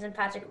Williams, and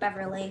Patrick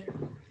Beverley.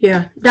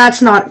 Yeah,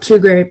 that's not too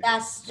great.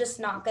 That's just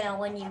not going to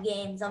win you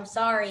games. I'm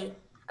sorry.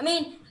 I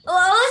mean,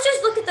 let's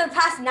just look at their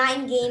past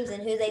 9 games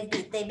and who they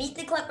beat. They beat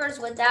the Clippers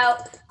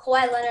without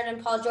Kawhi Leonard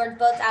and Paul George,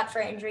 both out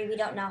for injury. We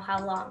don't know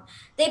how long.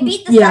 They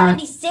beat the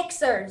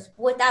 76ers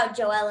without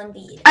Joel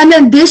Embiid. And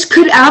then this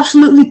could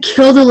absolutely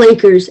kill the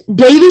Lakers.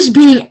 Davis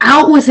being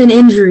out with an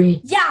injury.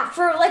 Yeah,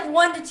 for like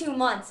 1 to 2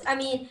 months. I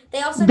mean,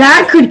 they also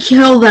could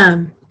kill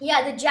them.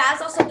 Yeah, the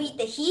Jazz also beat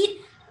the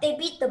Heat. They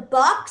beat the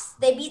Bucks.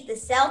 They beat the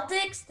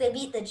Celtics. They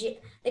beat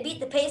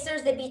the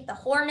Pacers. They beat the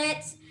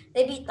Hornets.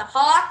 They beat the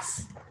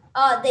Hawks.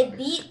 They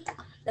beat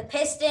the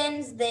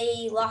Pistons.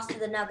 They lost to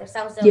the Nuggets.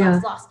 That was their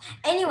last loss.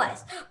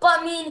 Anyways,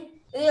 but I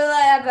mean, they're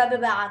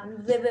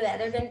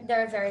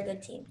a very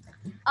good team.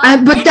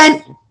 But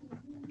then,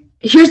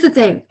 here's the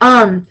thing.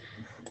 I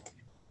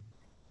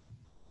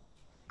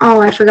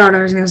forgot what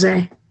I was gonna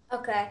say.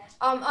 Okay.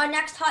 Our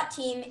next hot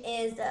team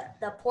is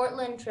the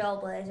Portland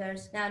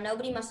Trailblazers. Now,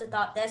 nobody must have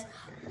thought this,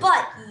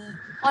 but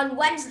on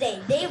Wednesday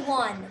they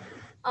won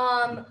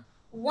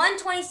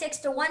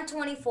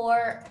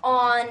 126-124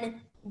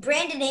 on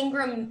Brandon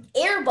Ingram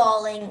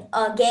airballing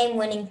a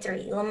game-winning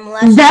 3.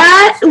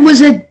 That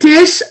was a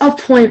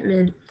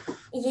disappointment.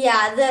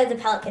 Yeah, the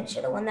Pelicans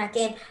should have won that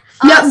game.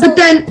 But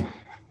then,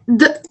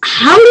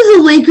 how do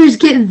the Lakers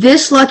get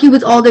this lucky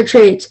with all their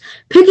trades?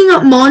 Picking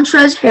up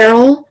Montrezl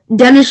Harrell,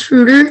 Dennis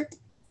Schroeder.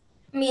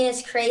 I mean,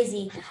 it's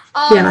crazy.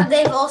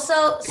 They've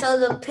also,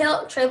 the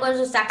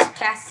Trailblazers'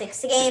 past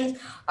 6 games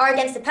are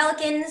against the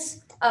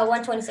Pelicans,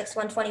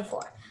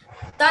 126-124.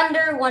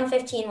 Thunder,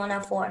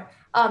 115-104.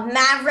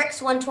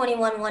 Mavericks,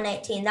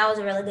 121-118. That was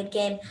a really good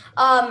game.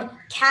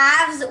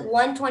 Cavs,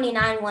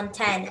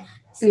 129-110.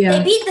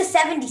 They beat the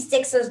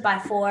 76ers by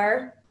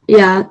 4.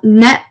 Yeah.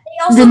 They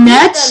also the beat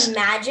Nets. the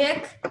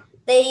Magic.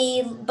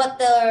 But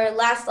their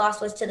last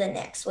loss was to the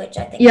Knicks, which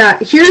I think. Yeah,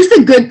 here's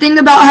the good thing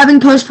about having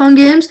postponed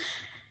games.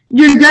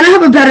 You're going to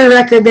have a better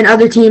record than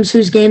other teams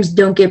whose games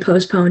don't get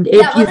postponed,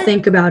 if you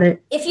think about it.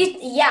 But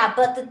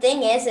the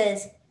thing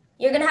is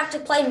you're going to have to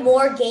play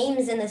more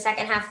games in the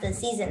second half of the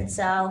season.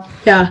 So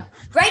yeah.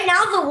 Right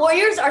now, the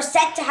Warriors are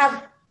set to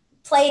have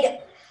played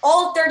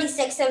all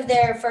 36 of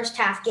their first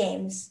half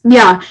games.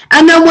 Yeah,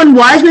 and then when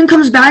Wiseman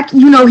comes back,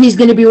 he's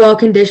going to be well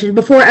conditioned.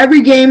 Before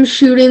every game,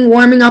 shooting,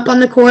 warming up on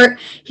the court,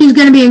 he's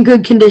going to be in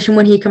good condition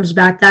when he comes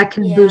back. That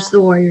can boost the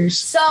Warriors.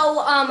 So,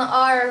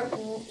 our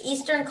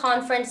Eastern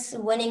Conference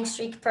winning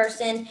streak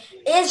person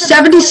is the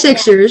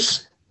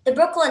 76ers. The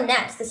Brooklyn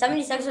Nets. The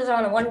 76ers are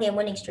on a one-game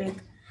winning streak.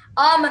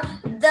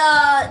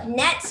 The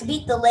Nets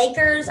beat the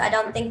Lakers. I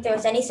don't think there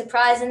was any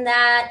surprise in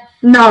that.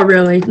 Not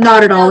really.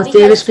 Not at all, with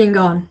Davis being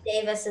gone.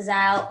 Davis is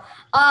out.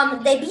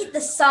 They beat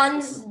the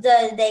Suns.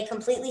 They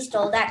completely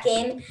stole that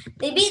game.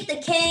 They beat the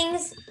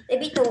Kings. They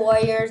beat the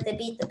Warriors. They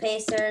beat the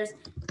Pacers.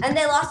 And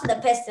they lost to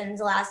the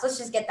Pistons last. Let's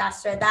just get that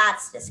straight.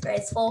 That's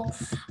disgraceful.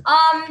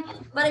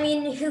 But, I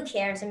mean, who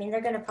cares? I mean, they're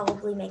going to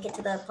probably make it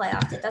to the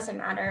playoffs. It doesn't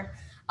matter.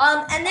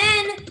 And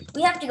then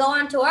we have to go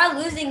on to our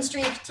losing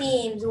streak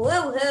teams.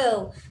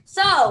 Woohoo!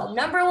 So,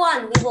 number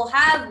 1, we will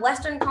have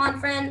Western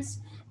Conference.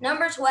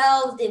 Number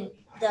 12,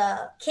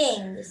 the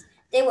Kings.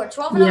 They were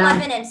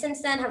 12-11, and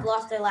since then have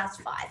lost their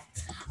last 5.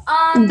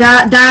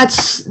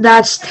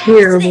 That's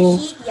terrible. They lost to the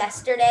Heat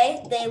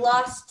yesterday. They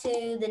lost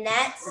to the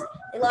Nets.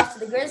 They lost to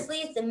the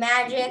Grizzlies, the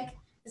Magic,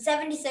 the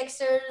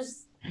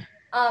 76ers.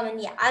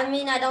 And yeah, I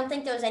mean, I don't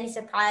think there was any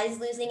surprise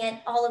losing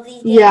at all of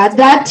these games. Yeah,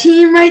 that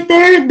team right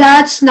there,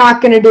 that's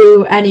not going to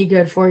do any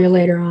good for you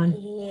later on.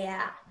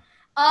 Yeah.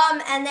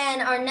 And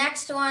then our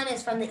next one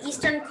is from the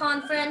Eastern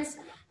Conference,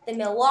 the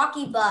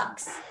Milwaukee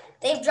Bucks.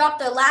 They've dropped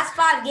their last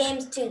 5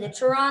 games to the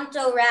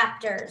Toronto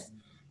Raptors.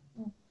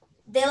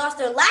 They lost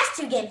their last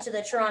 2 games to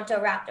the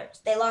Toronto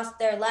Raptors. They lost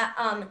their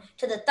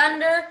to the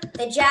Thunder,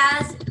 the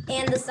Jazz,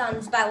 and the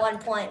Suns by 1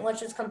 point,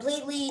 which was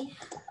completely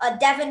a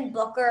Devin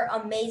Booker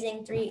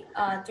amazing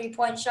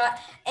three-point shot.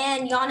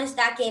 And Giannis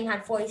that game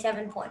had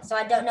 47 points. So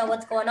I don't know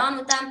what's going on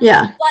with them.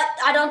 Yeah. But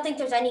I don't think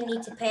there's any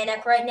need to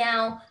panic right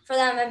now for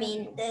them. I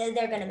mean,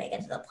 they're going to make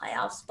it to the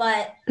playoffs.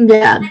 But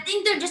yeah, I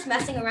think they're just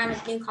messing around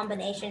with new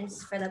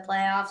combinations for the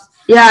playoffs.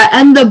 Yeah,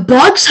 and the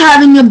Bucks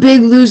having a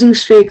big losing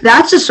streak,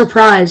 that's a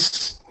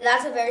surprise.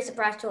 That's a very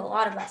surprise to a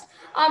lot of us.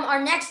 Our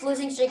next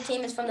losing streak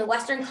team is from the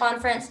Western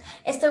Conference.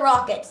 It's the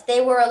Rockets. They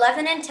were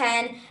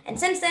 11-10, and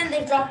since then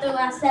they've dropped their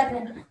last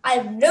 7. I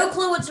have no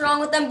clue what's wrong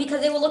with them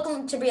because they were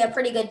looking to be a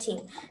pretty good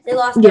team. They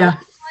lost to the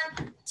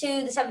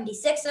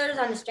 76ers.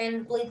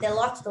 Understandably, they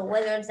lost to the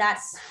Wizards.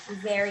 That's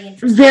very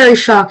interesting. Very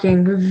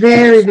shocking.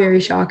 Very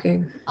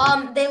shocking.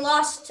 They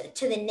lost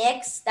to the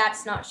Knicks.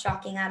 That's not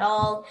shocking at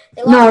all.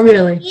 They lost to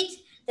really. The Heat.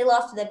 They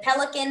lost to the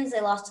Pelicans.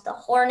 They lost to the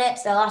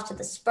Hornets. They lost to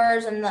the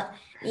Spurs and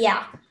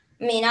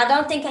I mean, I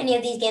don't think any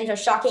of these games are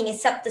shocking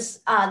except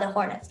the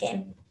Hornets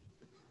game.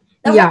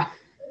 The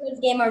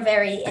Hornets game are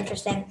very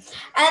interesting.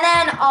 And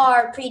then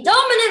our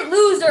predominant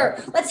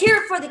loser, let's hear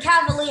it for the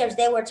Cavaliers.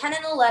 They were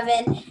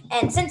 10-11,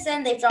 and since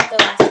then they've dropped their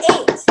last 8.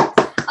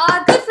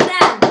 Good for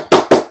them.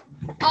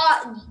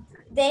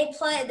 They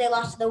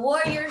lost to the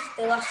Warriors.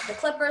 They lost to the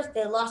Clippers.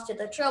 They lost to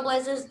the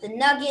Trailblazers, the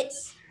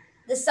Nuggets,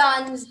 the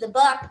Suns, the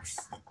Bucks,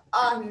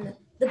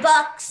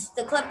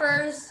 the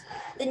Clippers,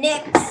 the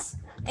Knicks,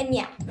 and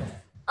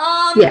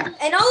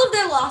and all of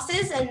their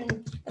losses,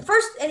 and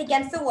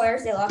against the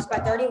Warriors, they lost by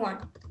 31.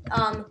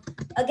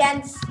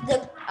 Against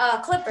the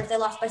Clippers, they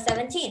lost by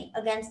 17.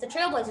 Against the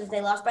Trailblazers,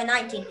 they lost by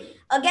 19.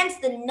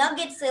 Against the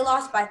Nuggets, they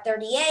lost by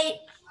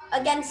 38.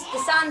 Against the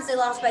Suns, they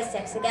lost by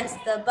 6.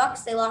 Against the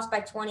Bucks, they lost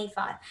by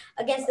 25.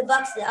 Against the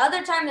Bucks, the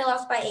other time, they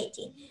lost by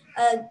 18.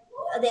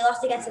 They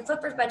lost against the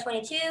Clippers by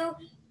 22.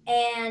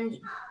 And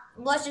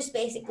let's just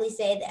basically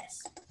say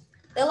this.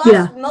 They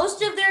lost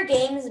most of their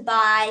games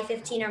by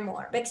 15 or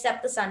more,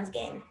 except the Suns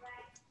game.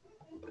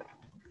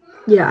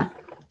 Yeah.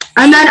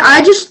 And then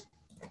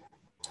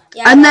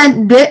You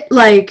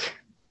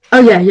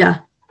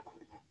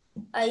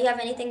have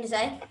anything to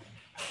say?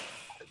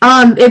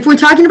 If we're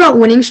talking about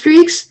winning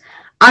streaks,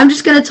 I'm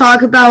just going to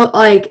talk about,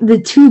 the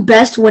 2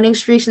 best winning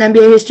streaks in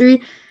NBA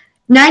history.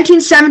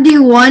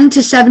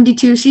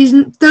 1971-72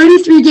 season,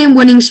 33-game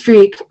winning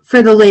streak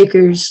for the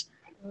Lakers.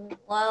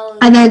 Well,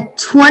 and then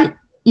 20,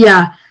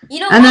 yeah. You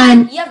know what?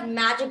 Then you have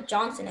Magic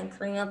Johnson and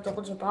Kareem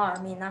Abdul-Jabbar.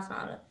 I mean, that's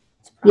not a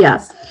surprise. Yeah.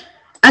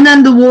 And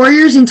then the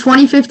Warriors in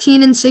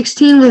 2015 and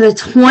 16 with a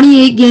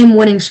 28-game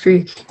winning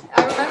streak.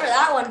 I remember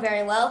that one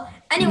very well.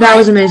 Anyway, that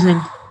was amazing.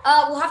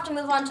 We'll have to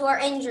move on to our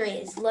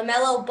injuries.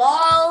 LaMelo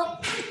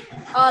Ball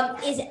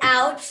is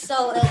out,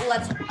 so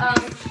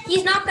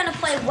he's not going to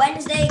play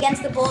Wednesday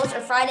against the Bulls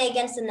or Friday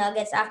against the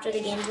Nuggets after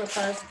the games were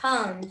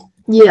postponed.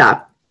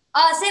 Yeah.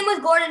 Same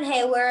with Gordon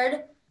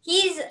Hayward.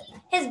 He's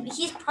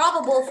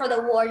probable for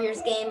the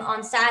Warriors game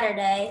on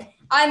Saturday.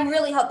 I'm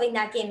really hoping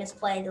that game is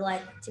played,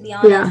 to be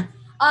honest. Yeah.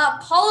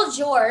 Paul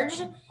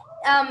George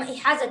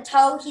has a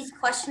toe. He's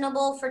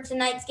questionable for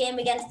tonight's game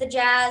against the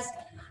Jazz.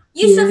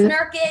 Yusuf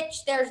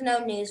Nurkic, there's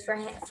no news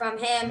from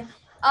him.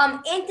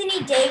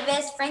 Anthony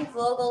Davis, Frank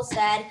Vogel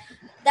said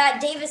that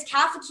Davis'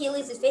 calf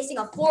Achilles is facing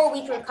a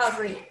 4-week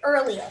recovery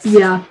earliest.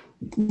 Yeah.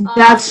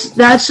 That's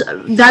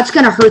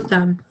going to hurt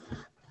them.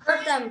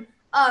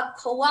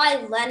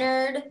 Kawhi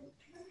Leonard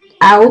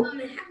out.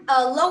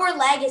 Lower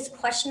leg is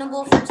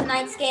questionable for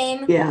tonight's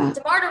game. Yeah.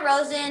 DeMar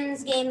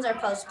DeRozan's games are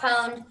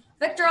postponed.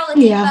 Victor Oladipo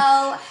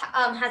Yeah.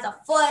 has a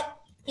foot.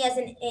 He has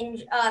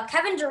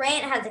Kevin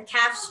Durant has a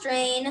calf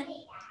strain.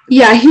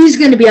 Yeah, he's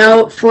going to be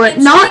out for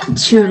Hamstring? not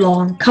too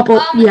long.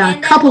 Couple And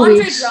then couple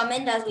Andre weeks.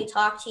 Drummond, as we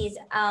talked, he's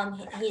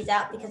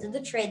out because of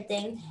the trade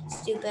thing.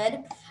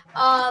 Stupid.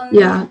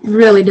 Yeah,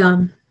 really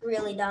dumb.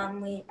 Really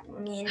dumb.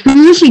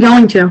 Who is he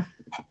going to?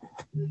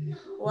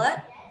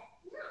 What?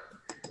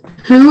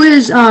 Who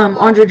is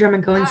Andre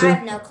Drummond going I to?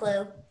 have no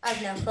clue.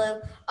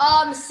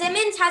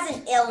 Simmons has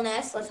an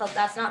illness. Let's hope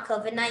that's not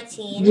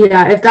COVID-19.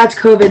 Yeah, if that's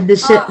COVID, the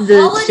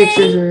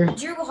Sixers are.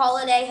 Drew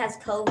Holiday has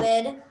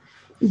COVID.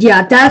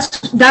 Yeah,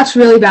 that's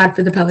really bad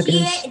for the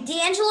Pelicans.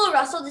 D'Angelo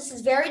Russell, this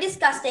is very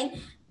disgusting.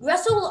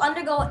 Russell will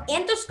undergo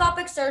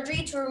arthroscopic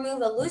surgery to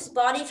remove a loose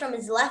body from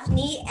his left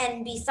knee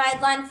and be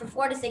sidelined for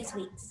 4 to 6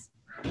 weeks.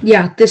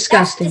 Yeah,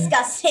 disgusting.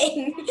 That's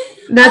disgusting.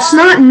 That's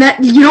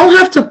not. You don't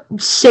have to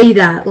say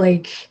that.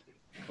 Like.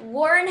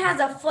 Warren has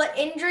a foot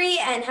injury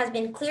and has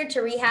been cleared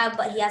to rehab,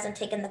 but he hasn't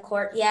taken the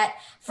court yet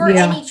for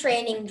Yeah. any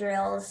training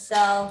drills.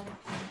 So.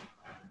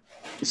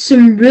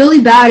 Some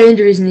really bad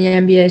injuries in the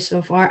NBA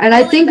so far, and I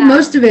Really think bad.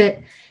 most of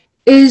it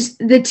is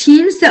the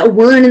teams that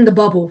weren't in the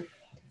bubble.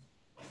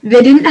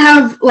 They didn't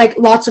have like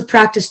lots of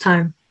practice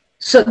time,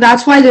 so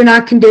that's why they're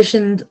not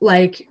conditioned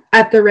like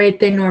at the rate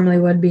they normally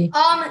would be.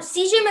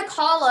 CJ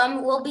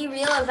McCollum will be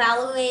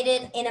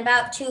reevaluated in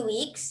about 2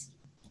 weeks.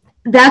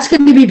 That's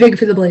going to be big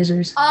for the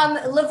Blazers.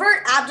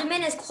 Levert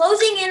Abdomen is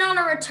closing in on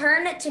a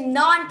return to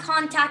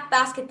non-contact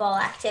basketball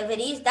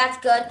activities. That's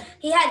good.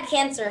 He had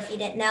cancer, if you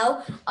didn't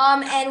know.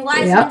 And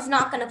Wiseman's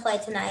not going to play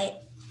tonight.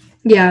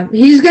 Yeah,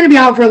 he's going to be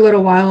out for a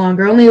little while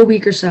longer, only a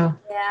week or so.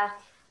 Yeah.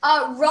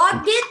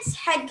 Rockets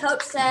head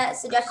coach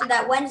suggested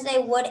that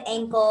Wednesday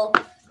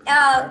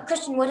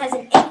Christian Wood has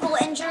an ankle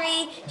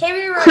injury.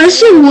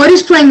 Christian Wood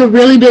is playing a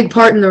really big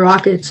part in the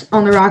Rockets.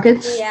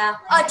 Yeah.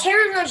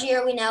 Terry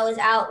Rozier, we know, is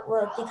out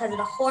because of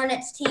the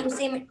Hornets team.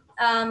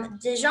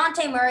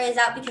 DeJounte Murray is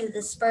out because of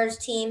the Spurs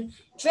team.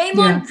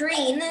 Draymond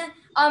Green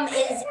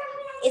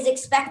is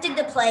expected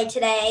to play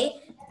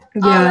today.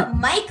 Yeah.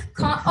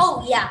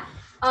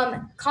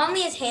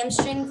 Conley is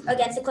hamstring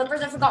against the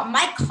Clippers. I forgot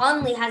Mike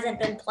Conley hasn't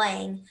been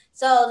playing.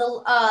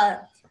 So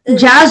the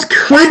Jazz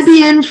could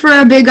be in for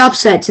a big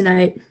upset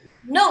tonight.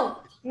 No,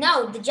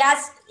 the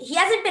Jazz, he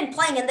hasn't been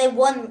playing and they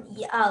won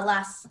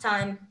last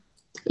time.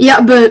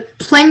 Yeah, but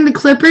playing the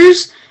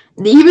Clippers,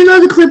 even though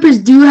the Clippers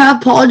do have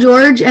Paul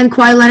George and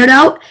Kawhi Leonard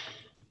out,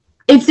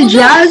 if the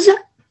Jazz...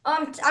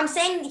 I'm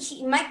saying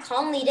Mike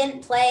Conley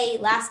didn't play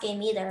last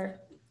game either.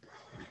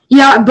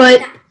 Yeah,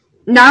 but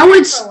now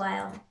it's For a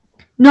while.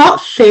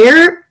 not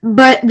fair,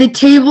 but the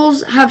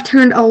tables have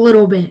turned a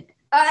little bit.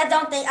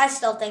 I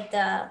still think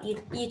the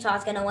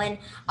Utah's gonna win.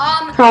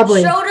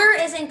 Probably. Schroeder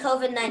is in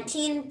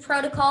COVID-19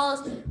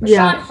 protocols.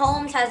 Yeah. Rashawn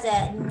Holmes has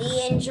a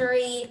knee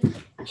injury.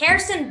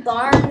 Harrison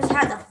Barnes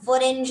has a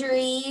foot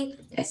injury.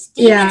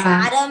 Steven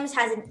Adams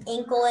has an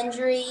ankle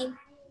injury.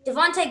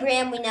 Devontae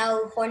Graham, we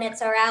know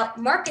Hornets are out.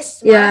 Marcus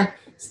Smart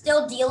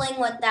still dealing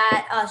with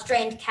that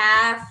strained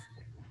calf.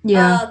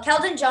 Yeah.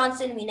 Keldon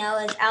Johnson, we know,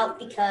 is out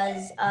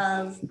because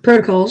of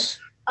Protocols.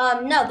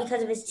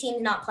 because of his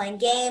team not playing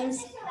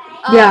games.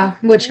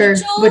 Which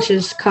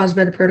is caused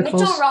by the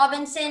protocols. Mitchell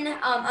Robinson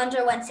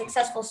underwent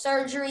successful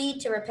surgery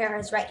to repair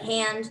his right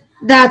hand.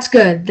 That's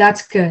good.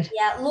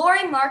 Yeah, Lauri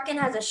Markkanen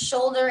has a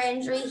shoulder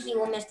injury. He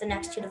will miss the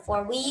next 2 to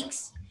 4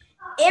 weeks.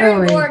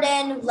 Aaron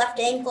Gordon, left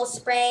ankle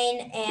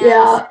sprain,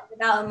 and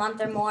about a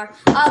month or more.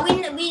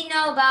 We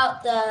know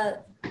about the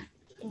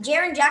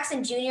Jaren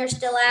Jackson Jr.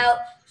 still out.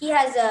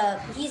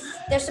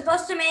 They're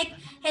supposed to make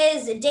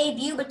his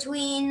debut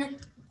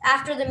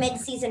after the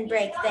mid-season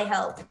break, they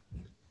hope.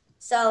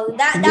 So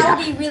that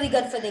would be really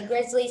good for the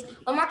Grizzlies.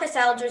 LaMarcus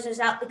Aldridge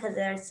is out because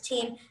of his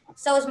team.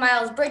 So is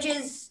Miles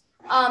Bridges.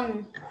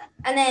 And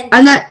then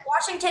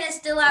Washington is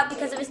still out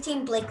because of his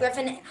team. Blake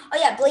Griffin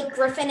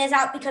is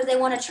out because they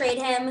want to trade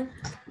him.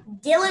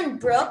 Dylan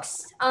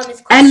Brooks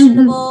is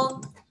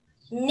questionable.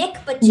 Nick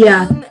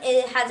Batum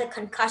has a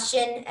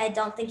concussion. I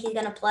don't think he's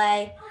gonna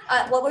play.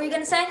 What were you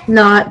gonna say?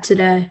 Not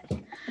today.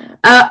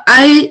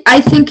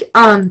 I think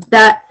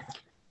that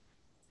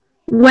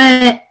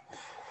when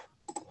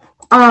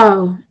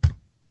I'm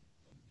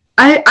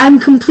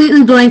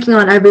completely blanking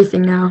on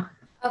everything now.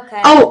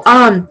 Okay.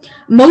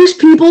 Most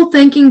people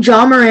thinking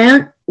Ja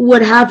Morant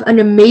would have an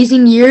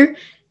amazing year.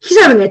 He's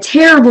having a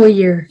terrible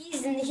year.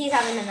 He's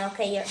having an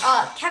okay year.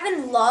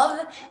 Kevin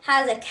Love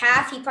has a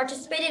calf. He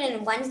participated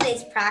in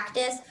Wednesday's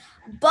practice,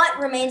 but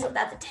remains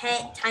without the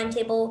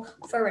timetable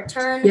for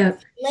return.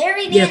 Yep.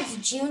 Larry Nance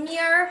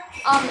Jr.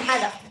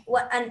 Had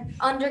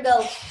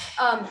undergo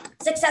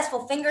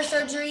successful finger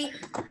surgery.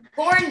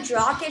 Goran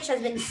Dragic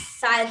has been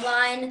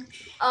sidelined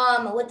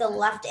with the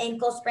left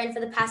ankle sprain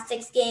for the past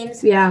 6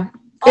 games. Yeah.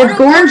 If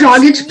Goran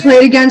Dragic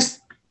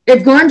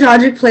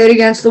played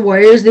against the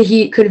Warriors, the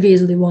Heat could have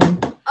easily won.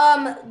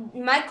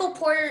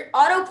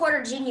 Otto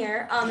Porter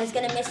Jr. Is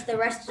going to miss the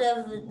rest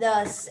of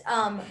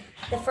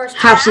the first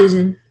half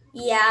season.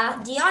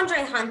 Yeah,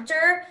 DeAndre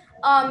Hunter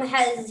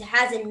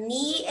has a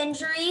knee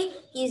injury.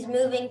 He's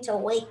moving to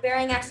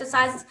weight-bearing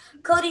exercises.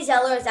 Cody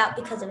Zeller is out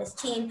because of his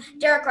team.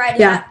 Derek Wright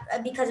is out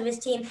because of his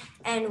team.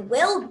 And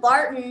Will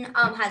Barton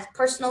has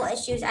personal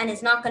issues and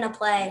is not going to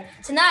play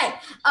tonight.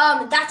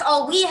 That's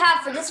all we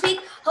have for this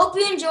week. Hope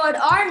you enjoyed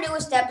our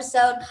newest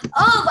episode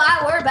of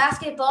our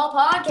basketball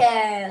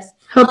podcast.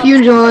 Hope you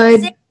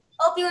enjoyed.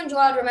 Hope you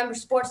enjoyed. Remember,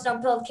 sports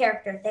don't build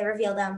character; they reveal them.